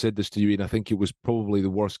 I said this to you, and I think it was probably the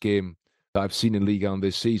worst game that I've seen in Ligue 1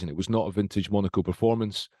 this season. It was not a vintage Monaco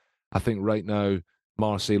performance. I think right now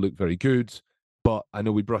Marseille look very good, but I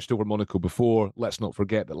know we brushed over Monaco before. Let's not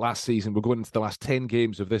forget that last season, we're going into the last 10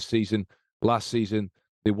 games of this season. Last season,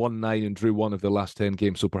 they won 9 and drew 1 of the last 10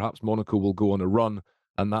 games. So perhaps Monaco will go on a run,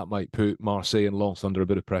 and that might put Marseille and Lens under a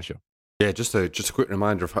bit of pressure. Yeah, just a quick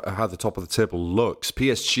reminder of how the top of the table looks.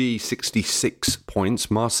 PSG 66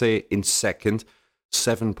 points, Marseille in second,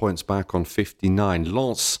 7 points back on 59.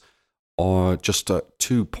 Lens are just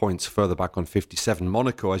 2 points further back on 57.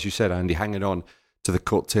 Monaco, as you said, Andy, hanging on to the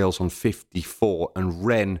coattails on 54, and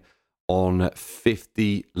Rennes on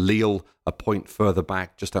 50. Lille a point further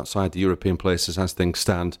back, just outside the European places as things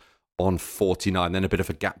stand, on 49. Then a bit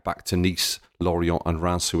of a gap back to Nice, Lorient and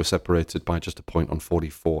Reims, who were separated by just a point on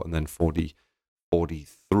 44 and then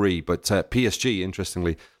 43. But PSG,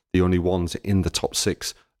 interestingly, the only ones in the top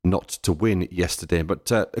 6 not to win yesterday.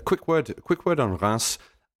 But a quick word on Reims.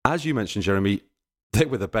 As you mentioned, Jérémy, they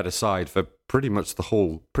were the better side for pretty much the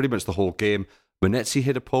whole game. Menetzi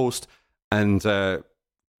hit a post, and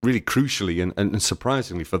really crucially and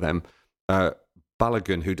surprisingly for them,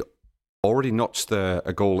 Balogun, who'd already notched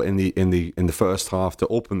a goal in the first half to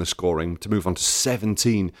open the scoring, to move on to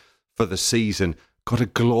 17 for the season, got a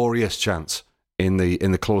glorious chance in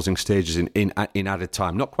the closing stages in added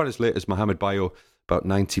time. Not quite as late as Mohamed Bayo, about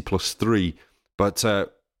 90 plus 3, but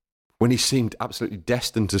when he seemed absolutely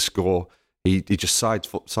destined to score, he just side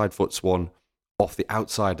foots one off the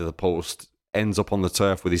outside of the post, ends up on the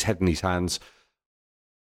turf with his head in his hands.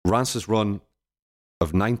 Reims' run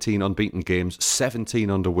of 19 unbeaten games, 17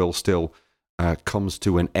 under Will Still, comes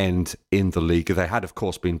to an end in the league. They had, of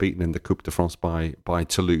course, been beaten in the Coupe de France by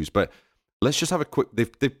Toulouse. But let's just have a quick...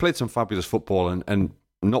 They've played some fabulous football and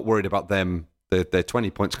not worried about them. They're 20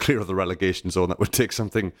 points clear of the relegation zone. That would take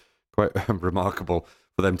something quite remarkable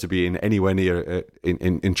for them to be in anywhere near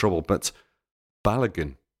in trouble. But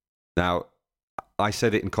Balogun, now, I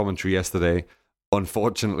said it in commentary yesterday.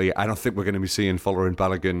 Unfortunately, I don't think we're going to be seeing following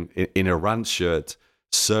Balogun in a Reims shirt,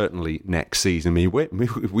 certainly next season. I mean,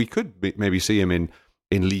 we could maybe see him in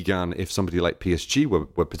Ligue 1 if somebody like PSG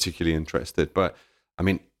were particularly interested. But, I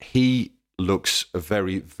mean, he looks a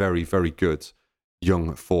very, very, very good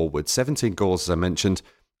young forward. 17 goals, as I mentioned.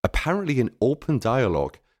 Apparently in open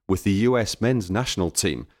dialogue with the US men's national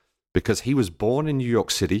team, because he was born in New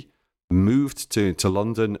York City, moved to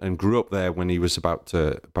London and grew up there when he was about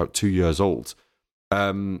 2 years old.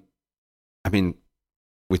 I mean,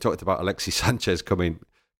 we talked about Alexis Sanchez coming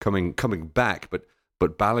back, but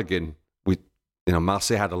Balogun,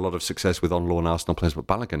 Marseille had a lot of success with on loan Arsenal players, but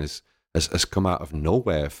Balogun has come out of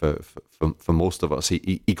nowhere for most of us.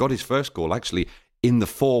 He got his first goal actually in the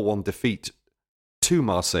 4-1 defeat to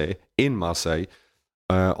Marseille in Marseille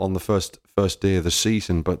on the first day of the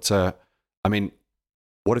season. But I mean,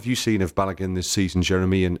 what have you seen of Balogun this season,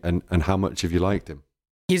 Jérémy, and how much have you liked him?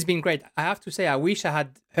 He's been great. I have to say, I wish I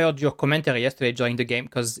had heard your commentary yesterday during the game,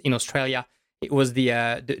 because in Australia it was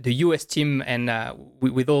the US team, and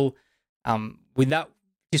without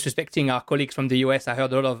disrespecting our colleagues from the US, I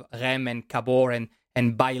heard a lot of Rem and Cabor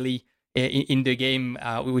and Bailey in the game,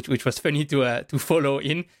 which was funny to follow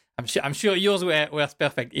in. I'm sure yours were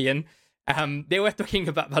perfect, Ian. They were talking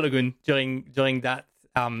about Balogun during that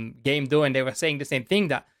game though, and they were saying the same thing,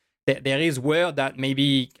 that there is word that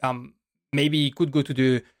maybe he could go to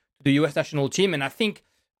the US national team, and I think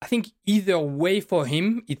either way for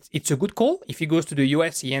him, it's a good call. If he goes to the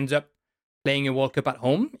US, he ends up playing a World Cup at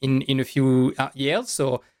home in a few years.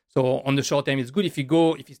 So on the short term, it's good. If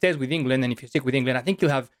he stays with England, and if you stick with England, I think he'll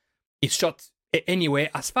have his shot anyway.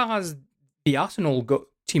 As far as the Arsenal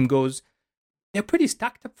team goes, they're pretty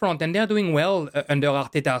stacked up front, and they're doing well under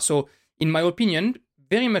Arteta. So in my opinion,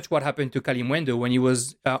 very much what happened to Kalimwendo when he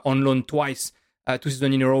was on loan twice, 2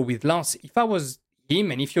 seasons in a row with Lens. If I was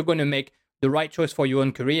him, and if you're going to make the right choice for your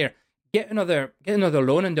own career, get another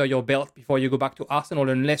loan under your belt before you go back to Arsenal,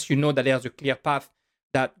 unless you know that there's a clear path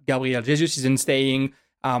that Gabriel Jesus isn't staying,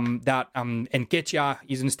 that Nketiah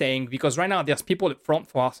isn't staying, because right now there's people up front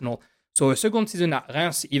for Arsenal. So a second season at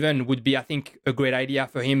Reims even would be, I think, a great idea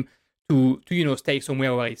for him to stay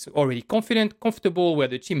somewhere where he's already confident, comfortable, where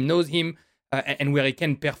the team knows him, and where he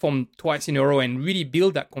can perform twice in a row and really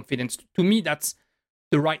build that confidence. To me, that's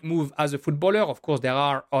the right move as a footballer. Of course, there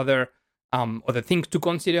are other things to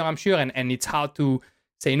consider, I'm sure, and it's hard to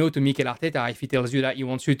say no to Mikel Arteta if he tells you that he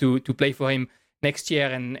wants you to play for him next year,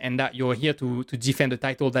 and that you're here to defend the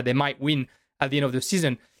title that they might win at the end of the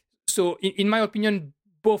season. So in my opinion,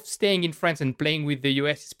 both staying in France and playing with the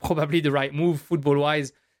US is probably the right move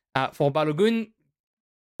football-wise. For Balogun,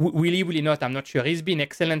 will he, will he not? I'm not sure. He's been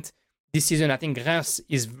excellent this season. I think Reims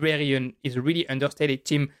is a really understated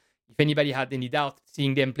team. If anybody had any doubt,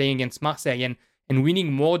 seeing them playing against Marseille and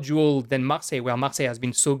winning more duels than Marseille, where Marseille has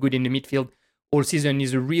been so good in the midfield all season,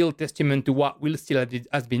 is a real testament to what Will Steele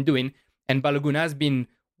has been doing. And Balogun has been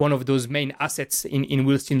one of those main assets in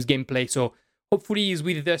Will Steele's gameplay. So hopefully he's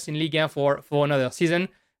with us in Ligue 1 for another season,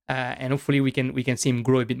 and hopefully we can see him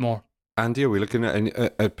grow a bit more. Andy, are we looking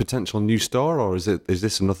at a potential new star, or is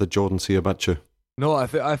this another Jordan Siabacha? No, I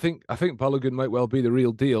think Balogun might well be the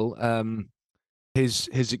real deal.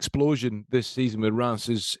 His explosion this season with Reims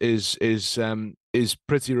is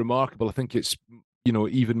pretty remarkable. I think it's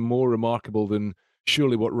even more remarkable than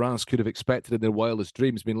surely what Reims could have expected in their wildest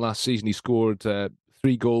dreams. I mean, last season he scored 3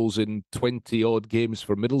 goals in 20 odd games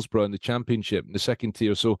for Middlesbrough in the Championship in the second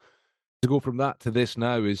tier. So to go from that to this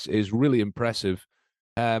now is really impressive.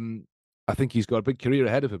 I think he's got a big career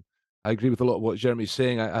ahead of him. I agree with a lot of what Jérémy's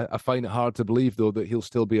saying. I find it hard to believe, though, that he'll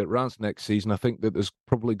still be at Reims next season. I think that there's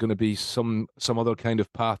probably going to be some other kind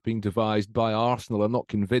of path being devised by Arsenal. I'm not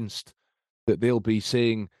convinced that they'll be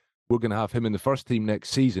saying we're going to have him in the first team next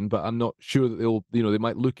season, but I'm not sure that they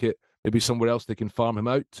might look at maybe somewhere else they can farm him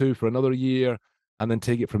out to for another year and then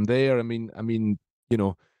take it from there. I mean,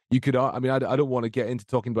 you could. I don't want to get into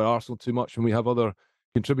talking about Arsenal too much when we have other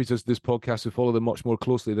contributors to this podcast who follow them much more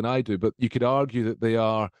closely than I do, but you could argue that they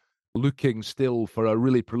are looking still for a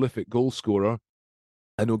really prolific goal scorer.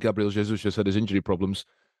 I know Gabriel Jesus just had his injury problems,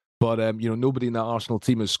 but nobody in that Arsenal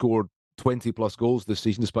team has scored 20 plus goals this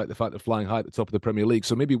season, despite the fact they're flying high at the top of the Premier League.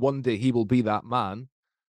 So maybe one day he will be that man.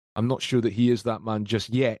 I'm not sure that he is that man just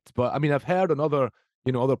yet, but I mean, I've heard on other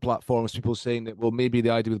platforms people saying that, well, maybe the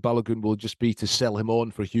idea with Balogun will just be to sell him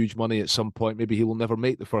on for huge money at some point. Maybe he will never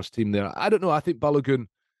make the first team there. I don't know. I think Balogun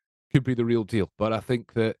could be the real deal. But I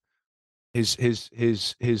think that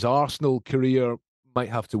his Arsenal career might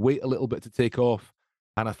have to wait a little bit to take off,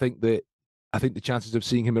 and I think the chances of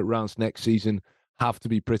seeing him at Reims next season have to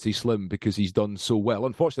be pretty slim because he's done so well.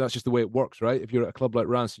 Unfortunately, that's just the way it works, right? If you're at a club like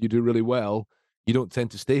Reims, you do really well, you don't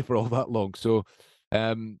tend to stay for all that long. So,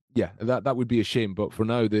 that would be a shame. But for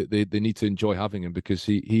now, they need to enjoy having him because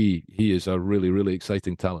he is a really, really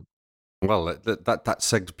exciting talent. Well, that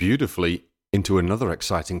segued beautifully into another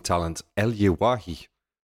exciting talent, El Yawahi.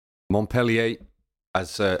 Montpellier,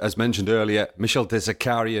 as mentioned earlier, Michel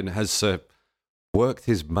Desakarian has worked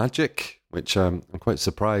his magic, which I'm quite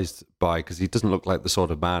surprised by because he doesn't look like the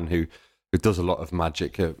sort of man who does a lot of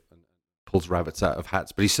magic and pulls rabbits out of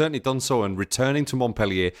hats. But he's certainly done so, and returning to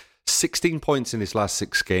Montpellier, 16 points in his last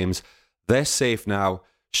 6 games. They're safe now,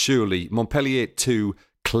 surely. Montpellier 2,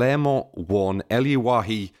 Clermont 1, El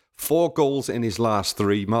Yawahi 4 goals in his last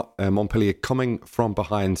 3. Montpellier coming from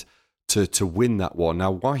behind to win that one.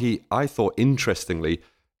 Now, Wahi, I thought, interestingly,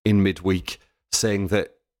 in midweek, saying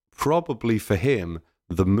that probably for him,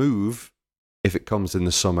 the move, if it comes in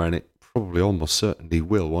the summer, and it probably almost certainly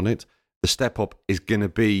will, won't it? The step up is going to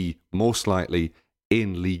be most likely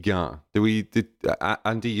in Ligue 1.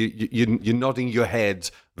 Andy, you're nodding your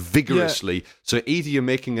head vigorously. Yeah. So either you're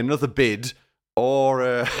making another bid,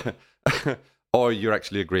 or or you're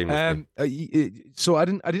actually agreeing with me. So I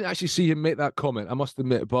didn't actually see him make that comment, I must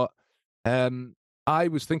admit, but I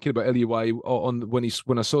was thinking about Eliawai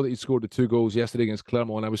when I saw that he scored the 2 goals yesterday against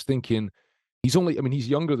Clermont, and I was thinking he's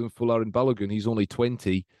younger than Fuller and Balogun. He's only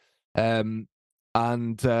 20, and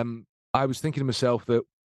I was thinking to myself that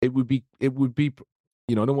it would be, I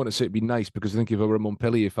don't want to say it'd be nice because I think if I were a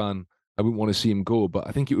Montpellier fan, I wouldn't want to see him go, but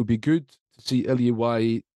I think it would be good to see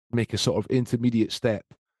Eliawai make a sort of intermediate step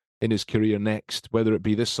in his career next, whether it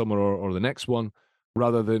be this summer or the next one,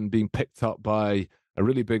 rather than being picked up by a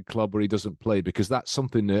really big club where he doesn't play, because that's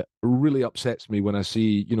something that really upsets me when I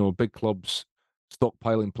see, big clubs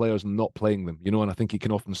stockpiling players and not playing them, and I think it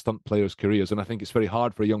can often stunt players' careers. And I think it's very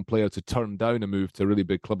hard for a young player to turn down a move to a really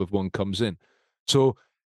big club if one comes in. So,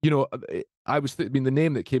 I was the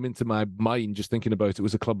name that came into my mind just thinking about it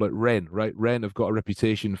was a club like Rennes, right? Rennes have got a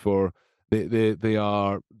reputation for they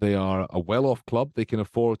are a well-off club. They can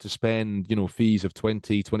afford to spend, fees of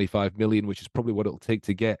 20, 25 million, which is probably what it'll take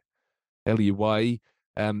to get LUI.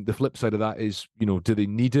 The flip side of that is, do they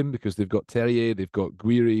need him? Because they've got Terrier, they've got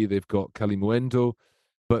Guiri, they've got Kalimuendo.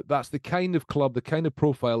 But that's the kind of club, the kind of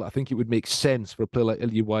profile I think it would make sense for a player like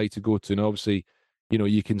LUI to go to. And obviously,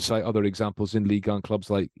 you can cite other examples in Ligue 1 clubs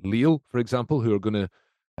like Lille, for example, who are going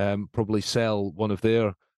to probably sell one of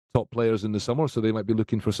their top players in the summer. So they might be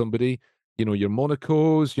looking for somebody. Your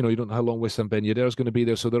Monacos, you don't know how long Wissam Ben Yedder is going to be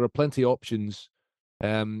there. So there are plenty of options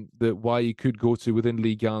that why you could go to within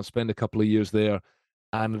Ligue 1, spend a couple of years there,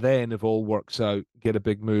 and then if all works out, get a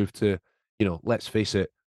big move to, let's face it,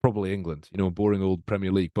 probably England, boring old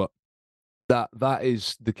Premier League. But that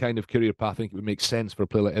is the kind of career path I think it would make sense for a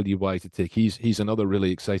player like LUI to take. He's another really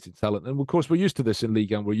exciting talent. And of course, we're used to this in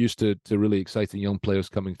Ligue 1. We're used to really exciting young players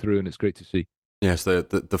coming through, and it's great to see. Yes,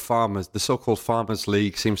 the farmers, the so-called Farmers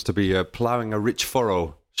League seems to be ploughing a rich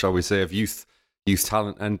furrow, shall we say, of youth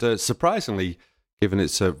talent. And surprisingly, given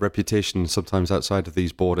its reputation sometimes outside of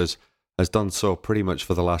these borders, has done so pretty much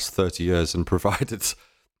for the last 30 years and provided,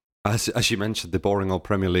 as you mentioned, the boring old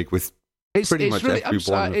Premier League with pretty much every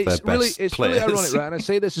one of their best players. It's really ironic, right? And I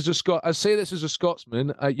say this as a Scotsman. Say this.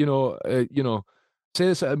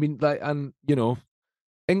 I mean,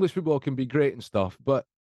 English football can be great and stuff, but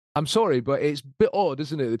I'm sorry, but it's a bit odd,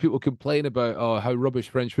 isn't it, that people complain about how rubbish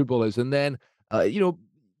French football is, and then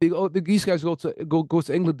these guys go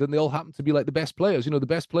to England and they all happen to be like the best players. The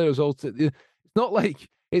best players all.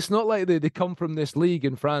 It's not like they come from this league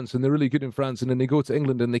in France and they're really good in France, and then they go to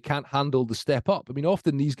England and they can't handle the step up. I mean,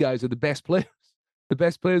 often these guys are the best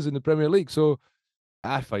players in the Premier League. So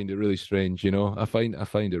I find it really strange. I find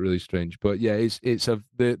it really strange. But yeah,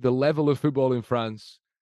 the level of football in France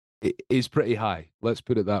is pretty high. Let's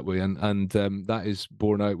put it that way, and that is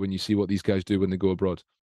borne out when you see what these guys do when they go abroad.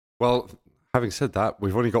 Well, having said that,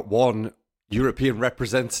 we've only got one European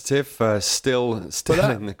representative still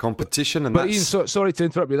in the competition, and Ian, sorry to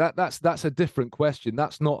interrupt you. That's a different question.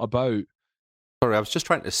 That's not about. Sorry, I was just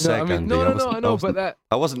trying to say.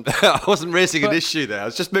 I wasn't raising an issue there. I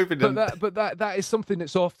was just moving. But that is something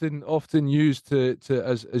that's often used to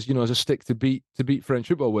as a stick to beat French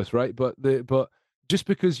football with, right? But just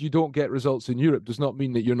because you don't get results in Europe does not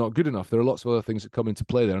mean that you're not good enough. There are lots of other things that come into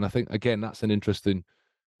play there, and I think again that's an interesting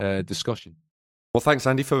discussion. Well, thanks,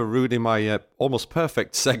 Andy, for ruining my almost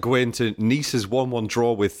perfect segue into Nice's 1-1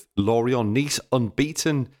 draw with Lorient. Nice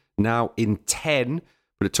unbeaten now in 10,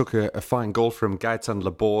 but it took a fine goal from Gaëtan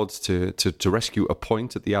Laborde to rescue a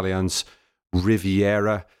point at the Allianz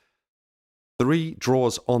Riviera. 3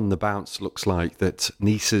 draws on the bounce. Looks like that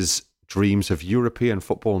Nice's dreams of European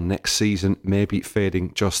football next season may be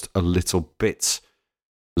fading just a little bit.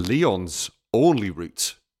 Lyon's only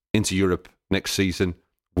route into Europe next season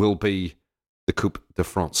will be the Coupe de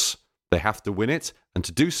France. They have to win it, and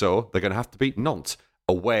to do so, they're going to have to beat Nantes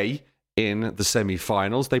away in the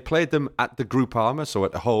semi-finals. They played them at the Groupama, so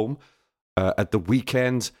at home, at the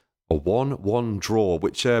weekend, a 1-1 draw,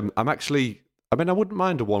 which I wouldn't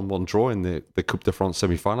mind a 1-1 draw in the Coupe de France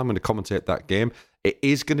semi-final. I'm going to commentate that game. It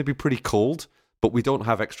is going to be pretty cold, but we don't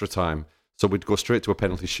have extra time, so we'd go straight to a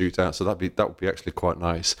penalty shootout, so that would be actually quite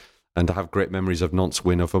nice. And I have great memories of Nantes'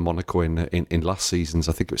 win over Monaco in last season's,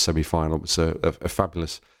 I think it was semi-final. It was a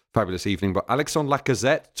fabulous evening. But Alexandre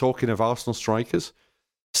Lacazette, talking of Arsenal strikers,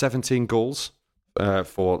 17 goals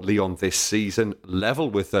for Lyon this season, level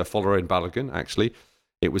with Folarin Balogun, actually.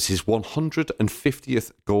 It was his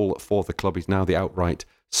 150th goal for the club. He's now the outright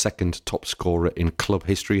second top scorer in club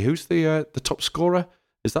history. Who's the top scorer?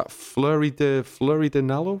 Is that Fleury de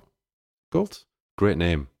Nalo? Gold? Great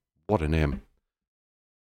name. What a name.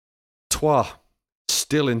 Troyes,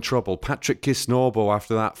 still in trouble. Patrick Kisnorbo,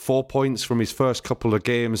 after that, 4 points from his first couple of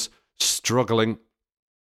games, struggling.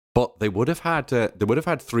 But they would have had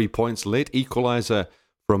 3 points. Late equaliser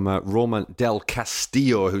from Roman Del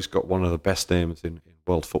Castillo, who's got one of the best names in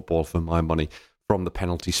world football for my money, from the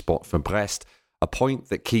penalty spot for Brest. A point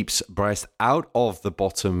that keeps Brest out of the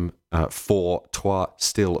bottom 4. Troyes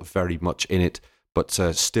still very much in it, but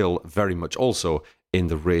still very much also in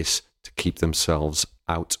the race to keep themselves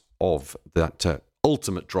out of that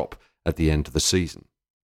ultimate drop at the end of the season.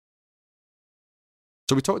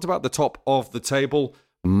 So we talked about the top of the table.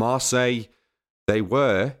 Marseille, they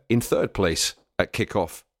were in third place at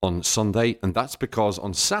kickoff on Sunday, and that's because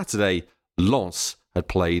on Saturday, Lens had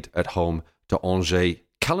played at home to Angers.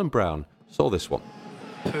 Callum Brown saw this one.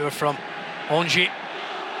 Poor from Angers.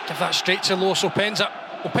 Give that straight to Loïs Openda.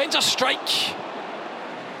 Openda strike.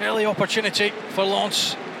 Early opportunity for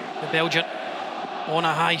Lens, the Belgian. On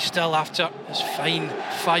a high still after his fine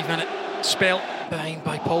 5-minute spell behind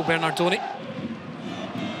by Paul Bernardoni.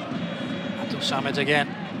 Abdul Samad again.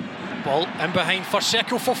 Ball in behind for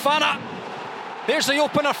Seko Fofana. There's the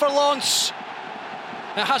opener for Lens.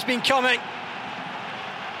 It has been coming.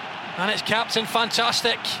 And it's captain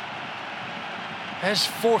fantastic. His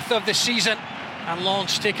 4th of the season. And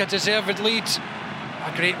Lens take a deserved lead.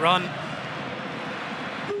 A great run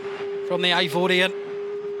from the Ivorian.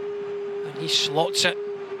 He slots it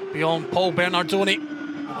beyond Paul Bernardoni.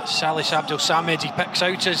 Salis Abdel Samed, he picks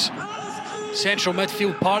out his central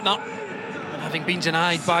midfield partner. And having been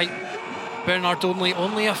denied by Bernardoni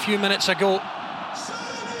only a few minutes ago,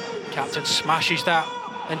 captain smashes that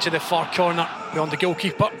into the far corner beyond the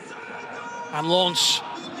goalkeeper. And Lens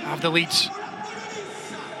have the lead.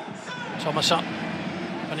 Thomason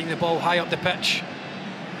running the ball high up the pitch.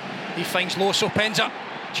 He finds Loïs Openda.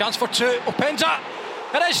 Chance for 2. Openda.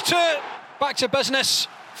 It is 2. Back to business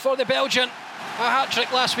for the Belgian. A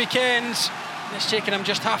hat-trick last weekend. It's taken him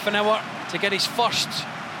just half an hour to get his first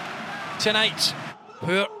tonight.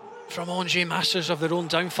 Poor from Angers, masters of their own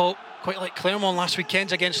downfall. Quite like Clermont last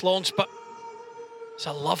weekend against Lens, but it's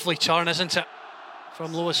a lovely turn, isn't it?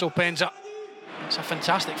 From Loïs Openda. It's a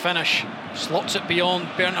fantastic finish. Slots it beyond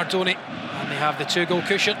Bernardoni, and they have the 2-goal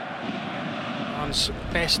cushion. Lens'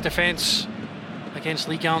 best defence against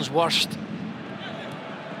Ligue 1's worst.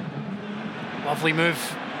 Lovely move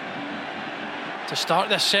to start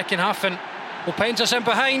this second half, and Openda's in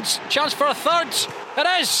behind. Chance for a third.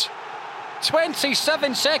 It is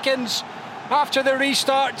 27 seconds after the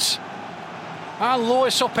restart, and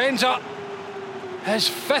Loïs Openda, his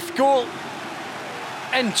 5th goal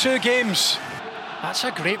in 2 games. That's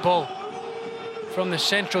a great ball from the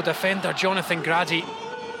central defender Jonathan Grady,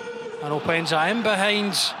 and Openda in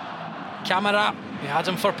behind Camara. He had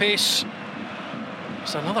him for pace.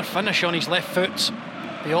 It's another finish on his left foot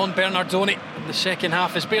beyond Bernardoni. And the second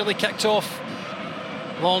half is barely kicked off.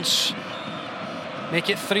 Lens make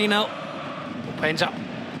it 3-0. Openda.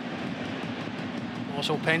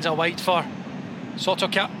 Also Openda wide for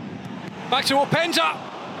Sotoka. Back to Openda.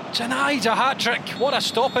 Denied a hat-trick. What a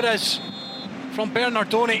stop it is from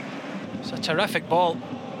Bernardoni. It's a terrific ball.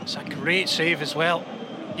 It's a great save as well.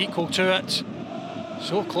 Equal to it.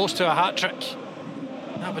 So close to a hat-trick.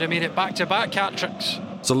 That would have made it back-to-back hat-tricks.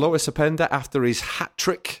 So Loïs Openda, after his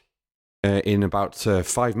hat-trick in about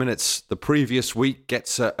 5 minutes the previous week,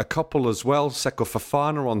 gets a couple as well. Seko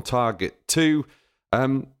Fofana on target too.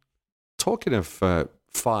 Talking of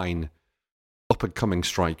fine up-and-coming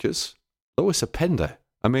strikers, Loïs Openda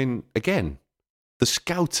I mean, again, the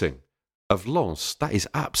scouting of Lens, that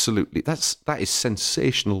is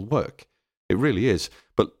sensational work. It really is.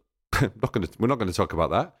 But we're not going to talk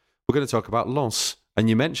about that. We're going to talk about Lens. And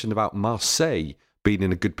you mentioned about Marseille being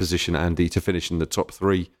in a good position, Andy, to finish in the top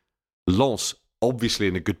 3. Lens, obviously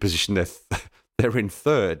in a good position. They're in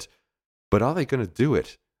 3rd. But are they going to do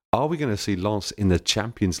it? Are we going to see Lens in the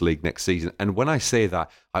Champions League next season? And when I say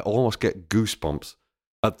that, I almost get goosebumps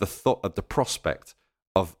at the prospect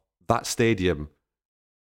of that stadium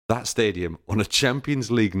on a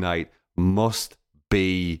Champions League night must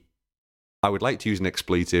be, I would like to use an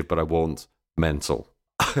expletive, but I won't, mental.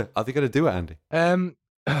 Are they going to do it, Andy?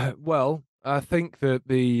 Well, I think that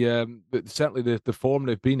certainly the form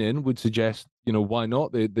they've been in would suggest, why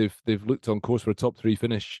not? They've looked on course for a top 3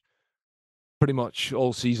 finish pretty much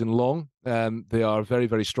all season long. They are very,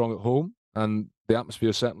 very strong at home, and the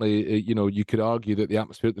atmosphere certainly, you could argue that the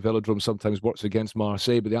atmosphere at the Velodrome sometimes works against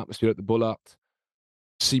Marseille, but the atmosphere at the Bollard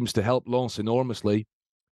seems to help Lens enormously.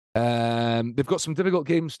 They've got some difficult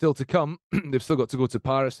games still to come. They've still got to go to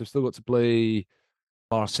Paris. They've still got to play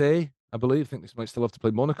Marseille, I believe. I think they might still have to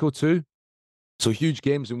play Monaco too. So huge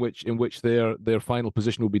games in which their final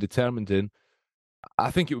position will be determined in.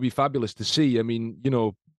 I think it would be fabulous to see. I mean,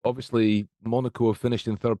 obviously Monaco have finished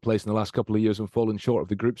in 3rd place in the last couple of years and fallen short of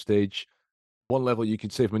the group stage. One level you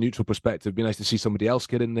could say from a neutral perspective, it'd be nice to see somebody else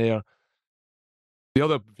get in there. The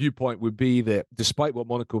other viewpoint would be that despite what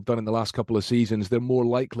Monaco have done in the last couple of seasons, they're more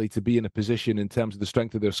likely to be in a position in terms of the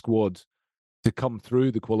strength of their squad to come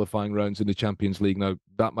through the qualifying rounds in the Champions League. Now,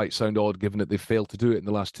 that might sound odd given that they've failed to do it in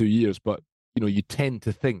the last 2 years, but you tend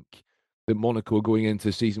to think that Monaco going into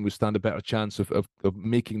a season would stand a better chance of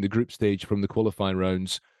making the group stage from the qualifying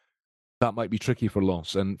rounds. That might be tricky for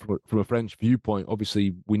Lens. And from a French viewpoint,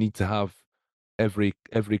 obviously, we need to have every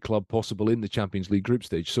club possible in the Champions League group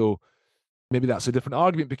stage. So maybe that's a different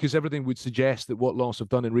argument, because everything would suggest that what Lens have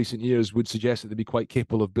done in recent years would suggest that they'd be quite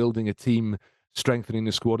capable of building a team, strengthening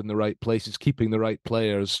the squad in the right places, keeping the right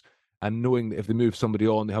players, and knowing that if they move somebody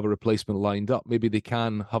on, they have a replacement lined up. Maybe they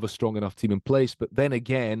can have a strong enough team in place. But then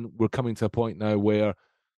again, we're coming to a point now where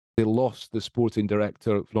they lost the sporting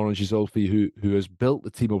director, Florent Gisolfi, who has built the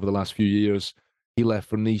team over the last few years. He left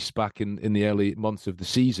for Nice back in the early months of the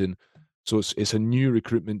season. So it's a new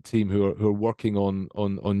recruitment team who are working on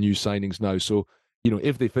new signings now. So,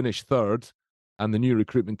 if they finish 3rd and the new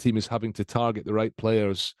recruitment team is having to target the right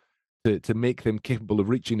players to make them capable of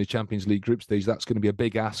reaching the Champions League group stage, that's going to be a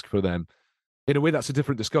big ask for them. In a way, that's a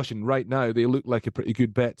different discussion. Right now, they look like a pretty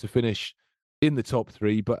good bet to finish in the top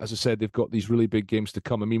 3. But as I said, they've got these really big games to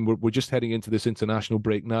come. I mean, we're just heading into this international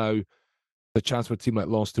break now. The chance for a team like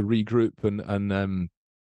Lens to regroup and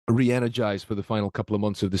re-energize for the final couple of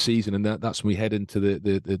months of the season, and that's when we head into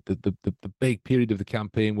the big period of the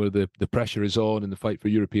campaign where the pressure is on and the fight for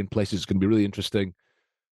European places is going to be really interesting.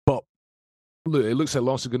 But look, it looks like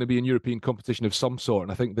Lens are going to be in European competition of some sort,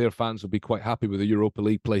 and I think their fans will be quite happy with a Europa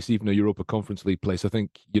League place, even a Europa Conference League place. I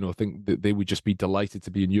think that they would just be delighted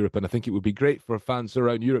to be in Europe, and I think it would be great for fans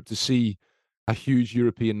around Europe to see a huge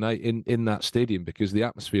European night in that stadium, because the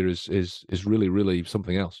atmosphere is really, really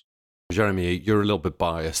something else. Jérémy, you're a little bit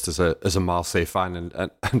biased as a Marseille fan,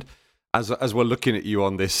 and as we're looking at you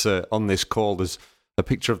on this call, there's a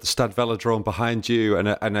picture of the Stade Velodrome behind you, and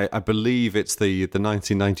I believe it's the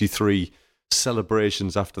 1993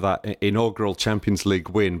 celebrations after that inaugural Champions League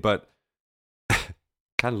win. But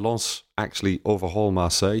can Lens actually overhaul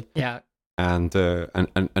Marseille? Yeah, and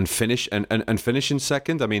finish and finish in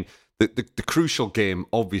second? I mean, the crucial game,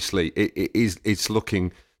 obviously, it's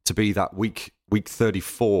looking to be that week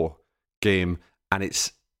 34 game, and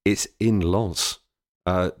it's in Lens.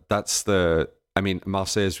 Marseille,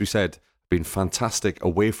 as we said, been fantastic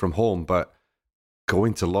away from home, but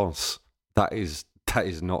going to Lens, that is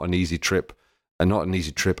not an easy trip, and not an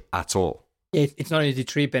easy trip at all. Yeah, it's not an easy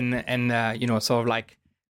trip, and sort of like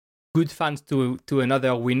good fans to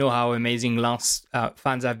another. We know how amazing Lens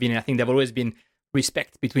fans have been, and I think they've always been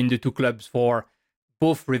respect between the two clubs for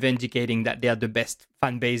both revendicating that they are the best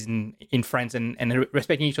fan base in France and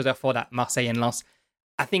respecting each other for that, Marseille and Lens.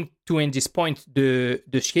 I think to end this point, the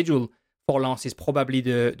schedule for Lens is probably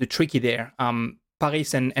the tricky there.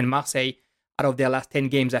 Paris and Marseille, out of their last 10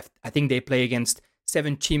 games, I think they play against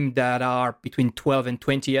 7 teams that are between 12th and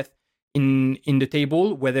 20th in the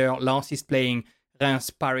table, whether Lens is playing Reims,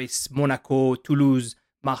 Paris, Monaco, Toulouse,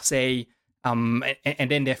 Marseille, and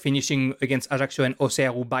then they're finishing against Ajaccio and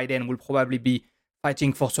Auxerre, who by then will probably be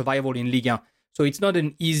fighting for survival in Ligue 1. So it's not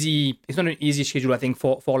an easy schedule, I think,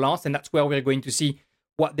 for Lens, and that's where we're going to see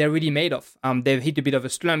what they're really made of. They've hit a bit of a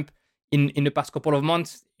slump in the past couple of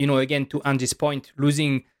months. Again, to Andy's point,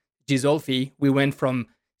 losing Gisolfi, we went from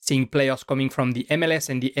seeing players coming from the MLS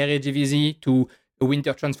and the Eredivisie to a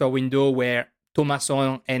winter transfer window where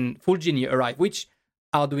Thomasson and Fulgini arrive, which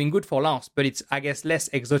are doing good for Lens, but it's, I guess, less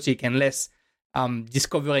exotic and less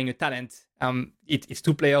discovering a talent. It's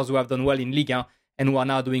two players who have done well in Ligue 1 and who are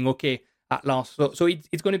now doing okay at Lens. So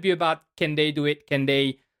it's going to be about, can they do it? Can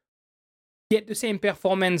they get the same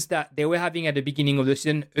performance that they were having at the beginning of the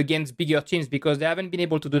season against bigger teams? Because they haven't been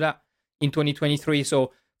able to do that in 2023.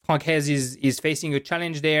 So Franck Hez is facing a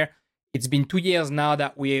challenge there. It's been 2 years now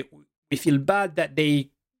that we feel bad that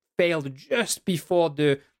they failed just before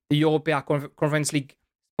the European Conference League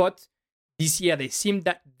spot. This year, they seem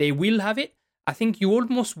that they will have it. I think you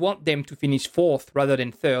almost want them to finish fourth rather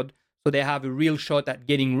than third, so they have a real shot at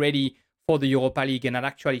getting ready for the Europa League and at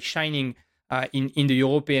actually shining in the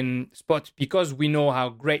European spot, because we know how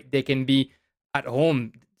great they can be at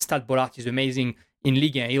home. Stade Bollaert is amazing in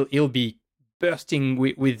Ligue 1. He'll be bursting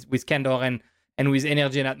with candor and with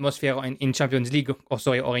energy and atmosphere in Champions League,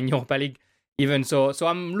 or in Europa League even. So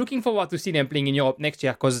I'm looking forward to see them playing in Europe next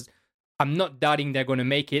year, because I'm not doubting they're going to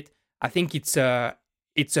make it. I think it's a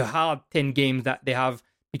hard 10 games that they have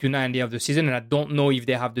between now and the end of the season, and I don't know if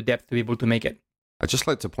they have the depth to be able to make it. I'd just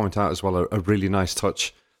like to point out as well a really nice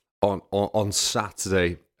touch on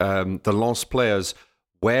Saturday. The Lens players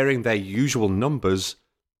wearing their usual numbers,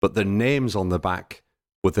 but the names on the back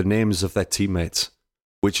were the names of their teammates,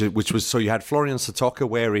 which was, so you had Florian Satoka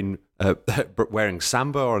wearing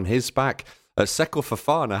Samba on his back. Seko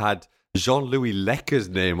Fofana had Jean-Louis Lecker's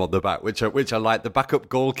name on the back, which I like. The backup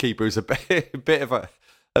goalkeeper is a bit of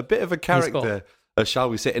a character,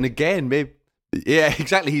 shall we say? And again, maybe. Yeah,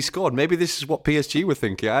 exactly. He scored. Maybe this is what PSG were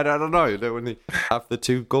thinking. I don't know. When they have the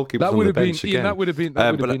two goalkeepers on the bench again. That would have been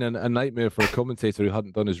a nightmare for a commentator who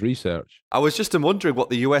hadn't done his research. I was just wondering what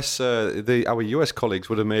the US, our US colleagues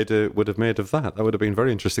would have made of that. That would have been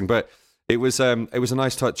very interesting. But it was a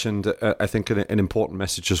nice touch, and I think an important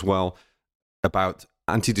message as well about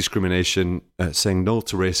anti-discrimination, saying no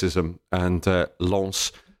to racism, and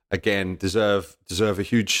Lens again deserve a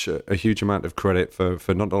huge amount of credit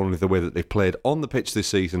for not only the way that they played on the pitch this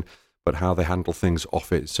season, but how they handle things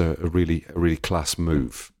off it. It's a really class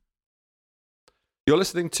move. You're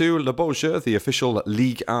listening to Le Beau Jeu, the official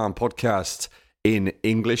Ligue 1 podcast in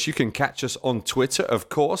English. You can catch us on Twitter, of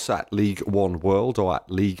course, at Ligue 1 World or at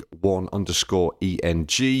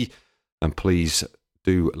Ligue1_ENG. And please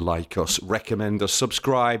do like us, recommend us,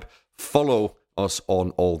 subscribe, follow us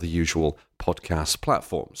on all the usual podcast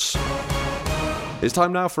platforms. It's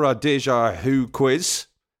time now for our Deja Who quiz.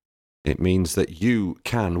 It means that you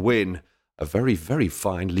can win a very, very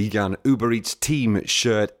fine Ligue 1 Uber Eats team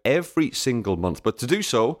shirt every single month. But to do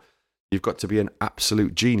so, you've got to be an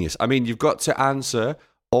absolute genius. I mean, you've got to answer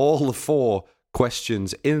all the 4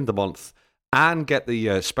 questions in the month and get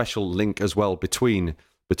the special link as well between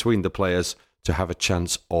the players to have a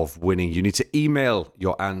chance of winning. You need to email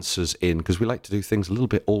your answers in, because we like to do things a little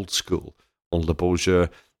bit old school on Le Beau Jeu.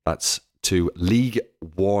 That's to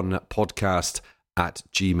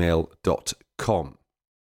Ligue1podcast@gmail.com.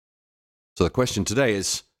 So the question today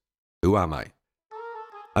is, who am I?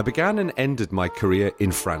 I began and ended my career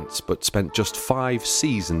in France, but spent just 5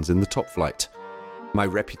 seasons in the top flight. My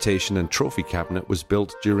reputation and trophy cabinet was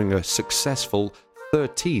built during a successful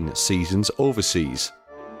 13 seasons overseas.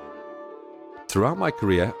 Throughout my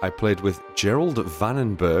career, I played with Gerald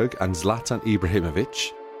Vandenberg and Zlatan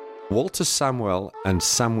Ibrahimovic, Walter Samuel and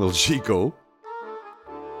Samuel Gigot,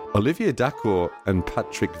 Olivier Dacour and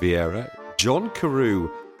Patrick Vieira, John Carew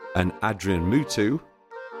and Adrien Mutu,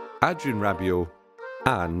 Adrien Rabiot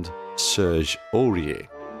and Serge Aurier.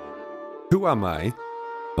 Who am I,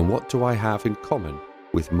 and what do I have in common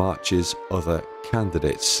with March's other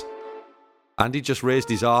candidates? Andy just raised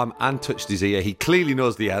his arm and touched his ear. He clearly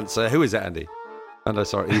knows the answer. Who is it, Andy? And I'm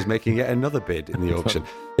sorry, he's making yet another bid in the auction.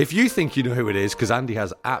 If you think you know who it is, because Andy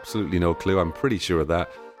has absolutely no clue, I'm pretty sure of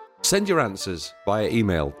that, send your answers via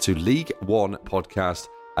email to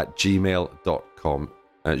Ligue1podcast@gmail.com.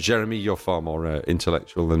 Jérémy, you're far more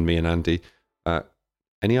intellectual than me and Andy.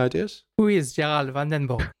 Any ideas? Who is Gerald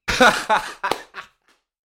Vandenberg?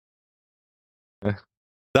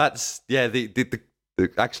 That's, yeah,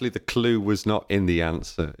 actually, the clue was not in the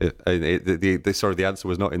answer. The answer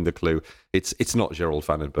was not in the clue. It's not Gerald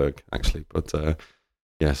Vandenberg, actually. But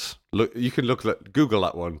yes, look, you can Google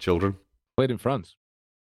that one, children. Played in France.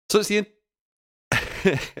 So it's the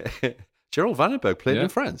Gerald Vandenberg played in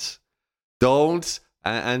France. Don't,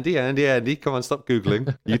 Andy, come on, stop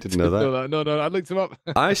Googling. You didn't know that. No, I looked him up.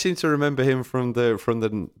 I seem to remember him from the.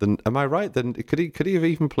 Am I right? Then could he have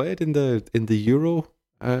even played in the Euro?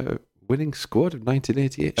 Winning squad of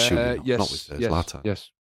 1988? Yes, not with Zlatan.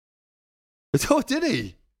 Yes. Oh, did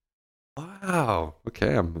he? Wow.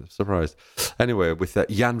 Okay, I'm surprised. Anyway, with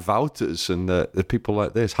Jan Wouters and the people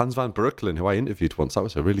like this, Hans van Breukelen, who I interviewed once, that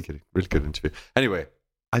was a really good interview. Anyway,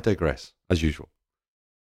 I digress, as usual.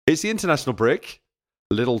 It's the international break.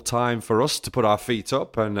 Little time for us to put our feet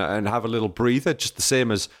up and have a little breather, just the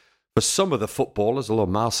same as for some of the footballers, although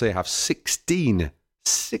Marseille have 16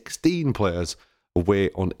 players away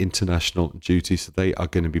on international duty, so they are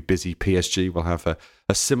going to be busy. PSG will have a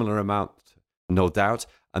similar amount, no doubt.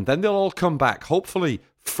 And then they'll all come back, hopefully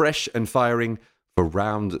fresh and firing, for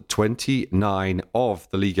round 29 of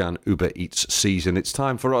the Ligue 1 Uber Eats season. It's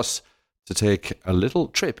time for us to take a little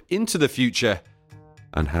trip into the future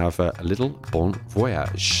and have a little bon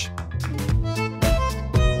voyage.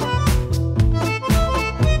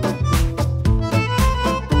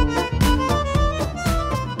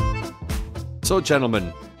 So,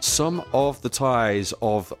 gentlemen, some of the ties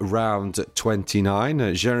of round 29.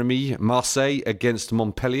 Jérémy, Marseille against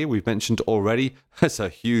Montpellier, we've mentioned already. That's a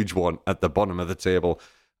huge one at the bottom of the table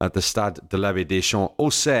at the Stade de l'Abbé Deschamps.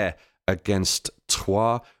 Auxerre against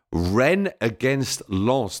Troyes. Rennes against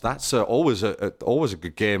Lens. That's always a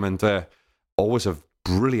good game, and always a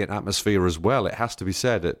brilliant atmosphere as well, it has to be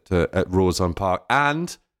said, at Roazhon Park.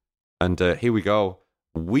 And here we go.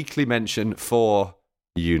 Weekly mention for,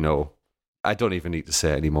 I don't even need to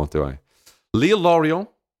say it anymore, do I? Lille-Lorient,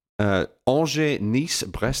 Angers, Nice,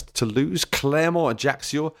 Brest, Toulouse, Clermont,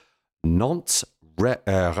 Ajaccio, Nantes,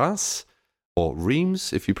 Reims, or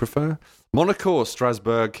Reims if you prefer, Monaco,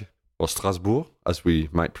 Strasbourg, or Strasbourg, as we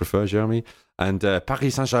might prefer, Jérémy, and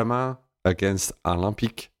Paris Saint-Germain against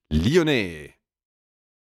Olympique Lyonnais.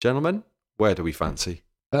 Gentlemen, where do we fancy?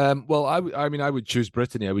 Well, I would choose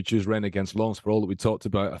Brittany. I would choose Rennes against Lens for all that we talked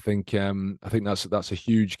about. I think that's a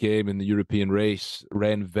huge game in the European race.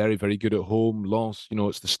 Rennes very, very good at home. Lens,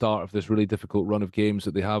 it's the start of this really difficult run of games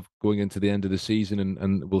that they have going into the end of the season,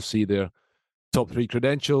 and we'll see their top three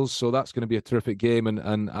credentials. So that's going to be a terrific game.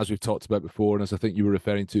 And as we've talked about before, and as I think you were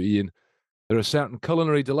referring to, Ian, there are certain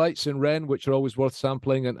culinary delights in Rennes which are always worth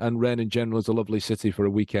sampling, and Rennes in general is a lovely city for a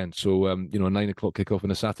weekend. So, a 9 o'clock kickoff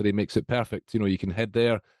on a Saturday makes it perfect. You can head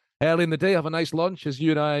there early in the day, have a nice lunch, as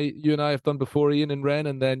you and I have done before, Ian, in Rennes,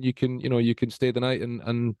 and then you can stay the night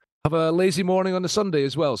and have a lazy morning on the Sunday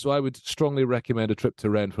as well. So I would strongly recommend a trip to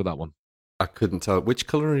Rennes for that one. I couldn't tell. Which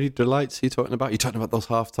culinary delights are you talking about? You're talking about those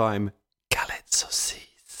halftime galette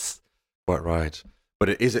saucisses. Quite right. But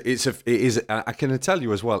it is. I can tell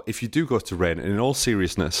you as well, if you do go to Rennes, and in all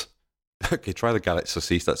seriousness, okay, try the galette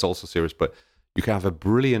saucisse, that's also serious, but you can have a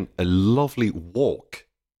lovely walk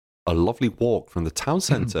from the town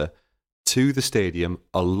centre to the stadium,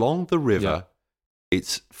 along the river. Yeah.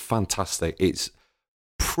 It's fantastic. It's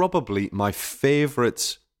probably my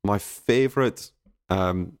favourite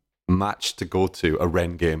match to go to, a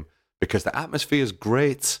Rennes game, because the atmosphere is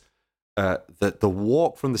great. The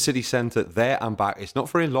walk from the city centre there and back, it's not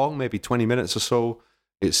very long, maybe 20 minutes or so.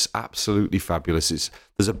 It's absolutely fabulous.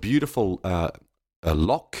 There's a beautiful a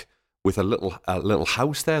lock with a little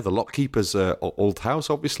house there. The lockkeeper's old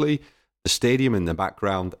house, obviously. The stadium in the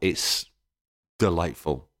background. It's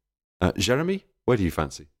delightful. Jérémy, where do you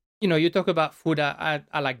fancy? You talk about food. I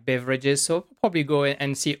like beverages, so I'll probably go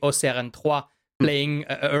and see Auxerre and Troyes playing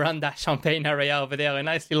around that Champagne area over there. A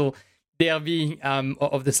nice little derby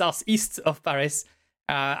of the southeast of Paris.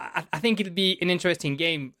 I think it'll be an interesting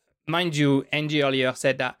game. Mind you, Angie earlier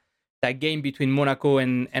said that game between Monaco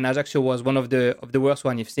and Ajaccio was one of the worst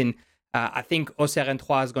one you've seen. I think Auxerre and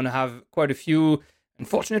Troyes is going to have quite a few,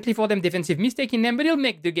 unfortunately for them, defensive mistakes in them, but it'll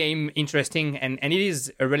make the game interesting, and it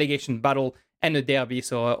is a relegation battle and a derby,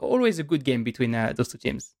 so always a good game between those two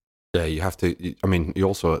teams. Yeah, you have to. You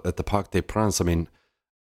also at the Parc des Princes.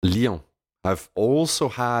 Lyon have also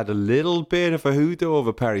had a little bit of a hoodoo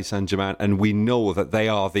over Paris Saint-Germain, and we know that they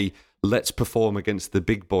are the let's perform against the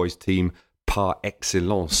big boys team par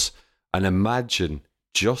excellence. And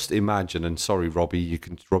just imagine, and sorry, Robbie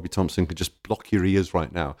Thompson could just block your ears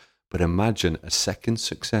right now, but imagine a second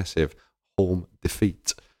successive home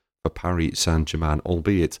defeat for Paris Saint-Germain,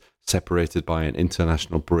 albeit separated by an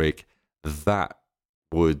international break. That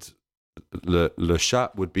would, Le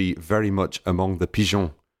Chat would be very much among the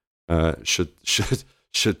pigeons.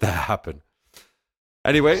 Should that happen.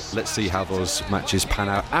 Anyway, let's see how those matches pan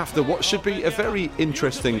out after what should be a very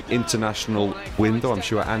interesting international window. I'm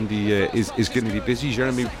sure Andy is going to be busy.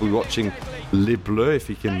 Jérémy will be watching Les Bleus if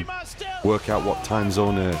he can work out what time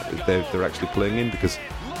zone they're actually playing in, because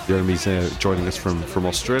Jérémy's joining us from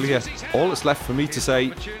Australia. All that's left for me to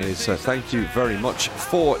say is thank you very much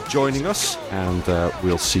for joining us, and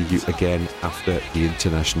we'll see you again after the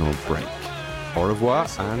international break. Au revoir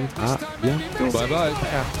and à bientôt. Bye bye.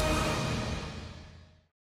 Yeah.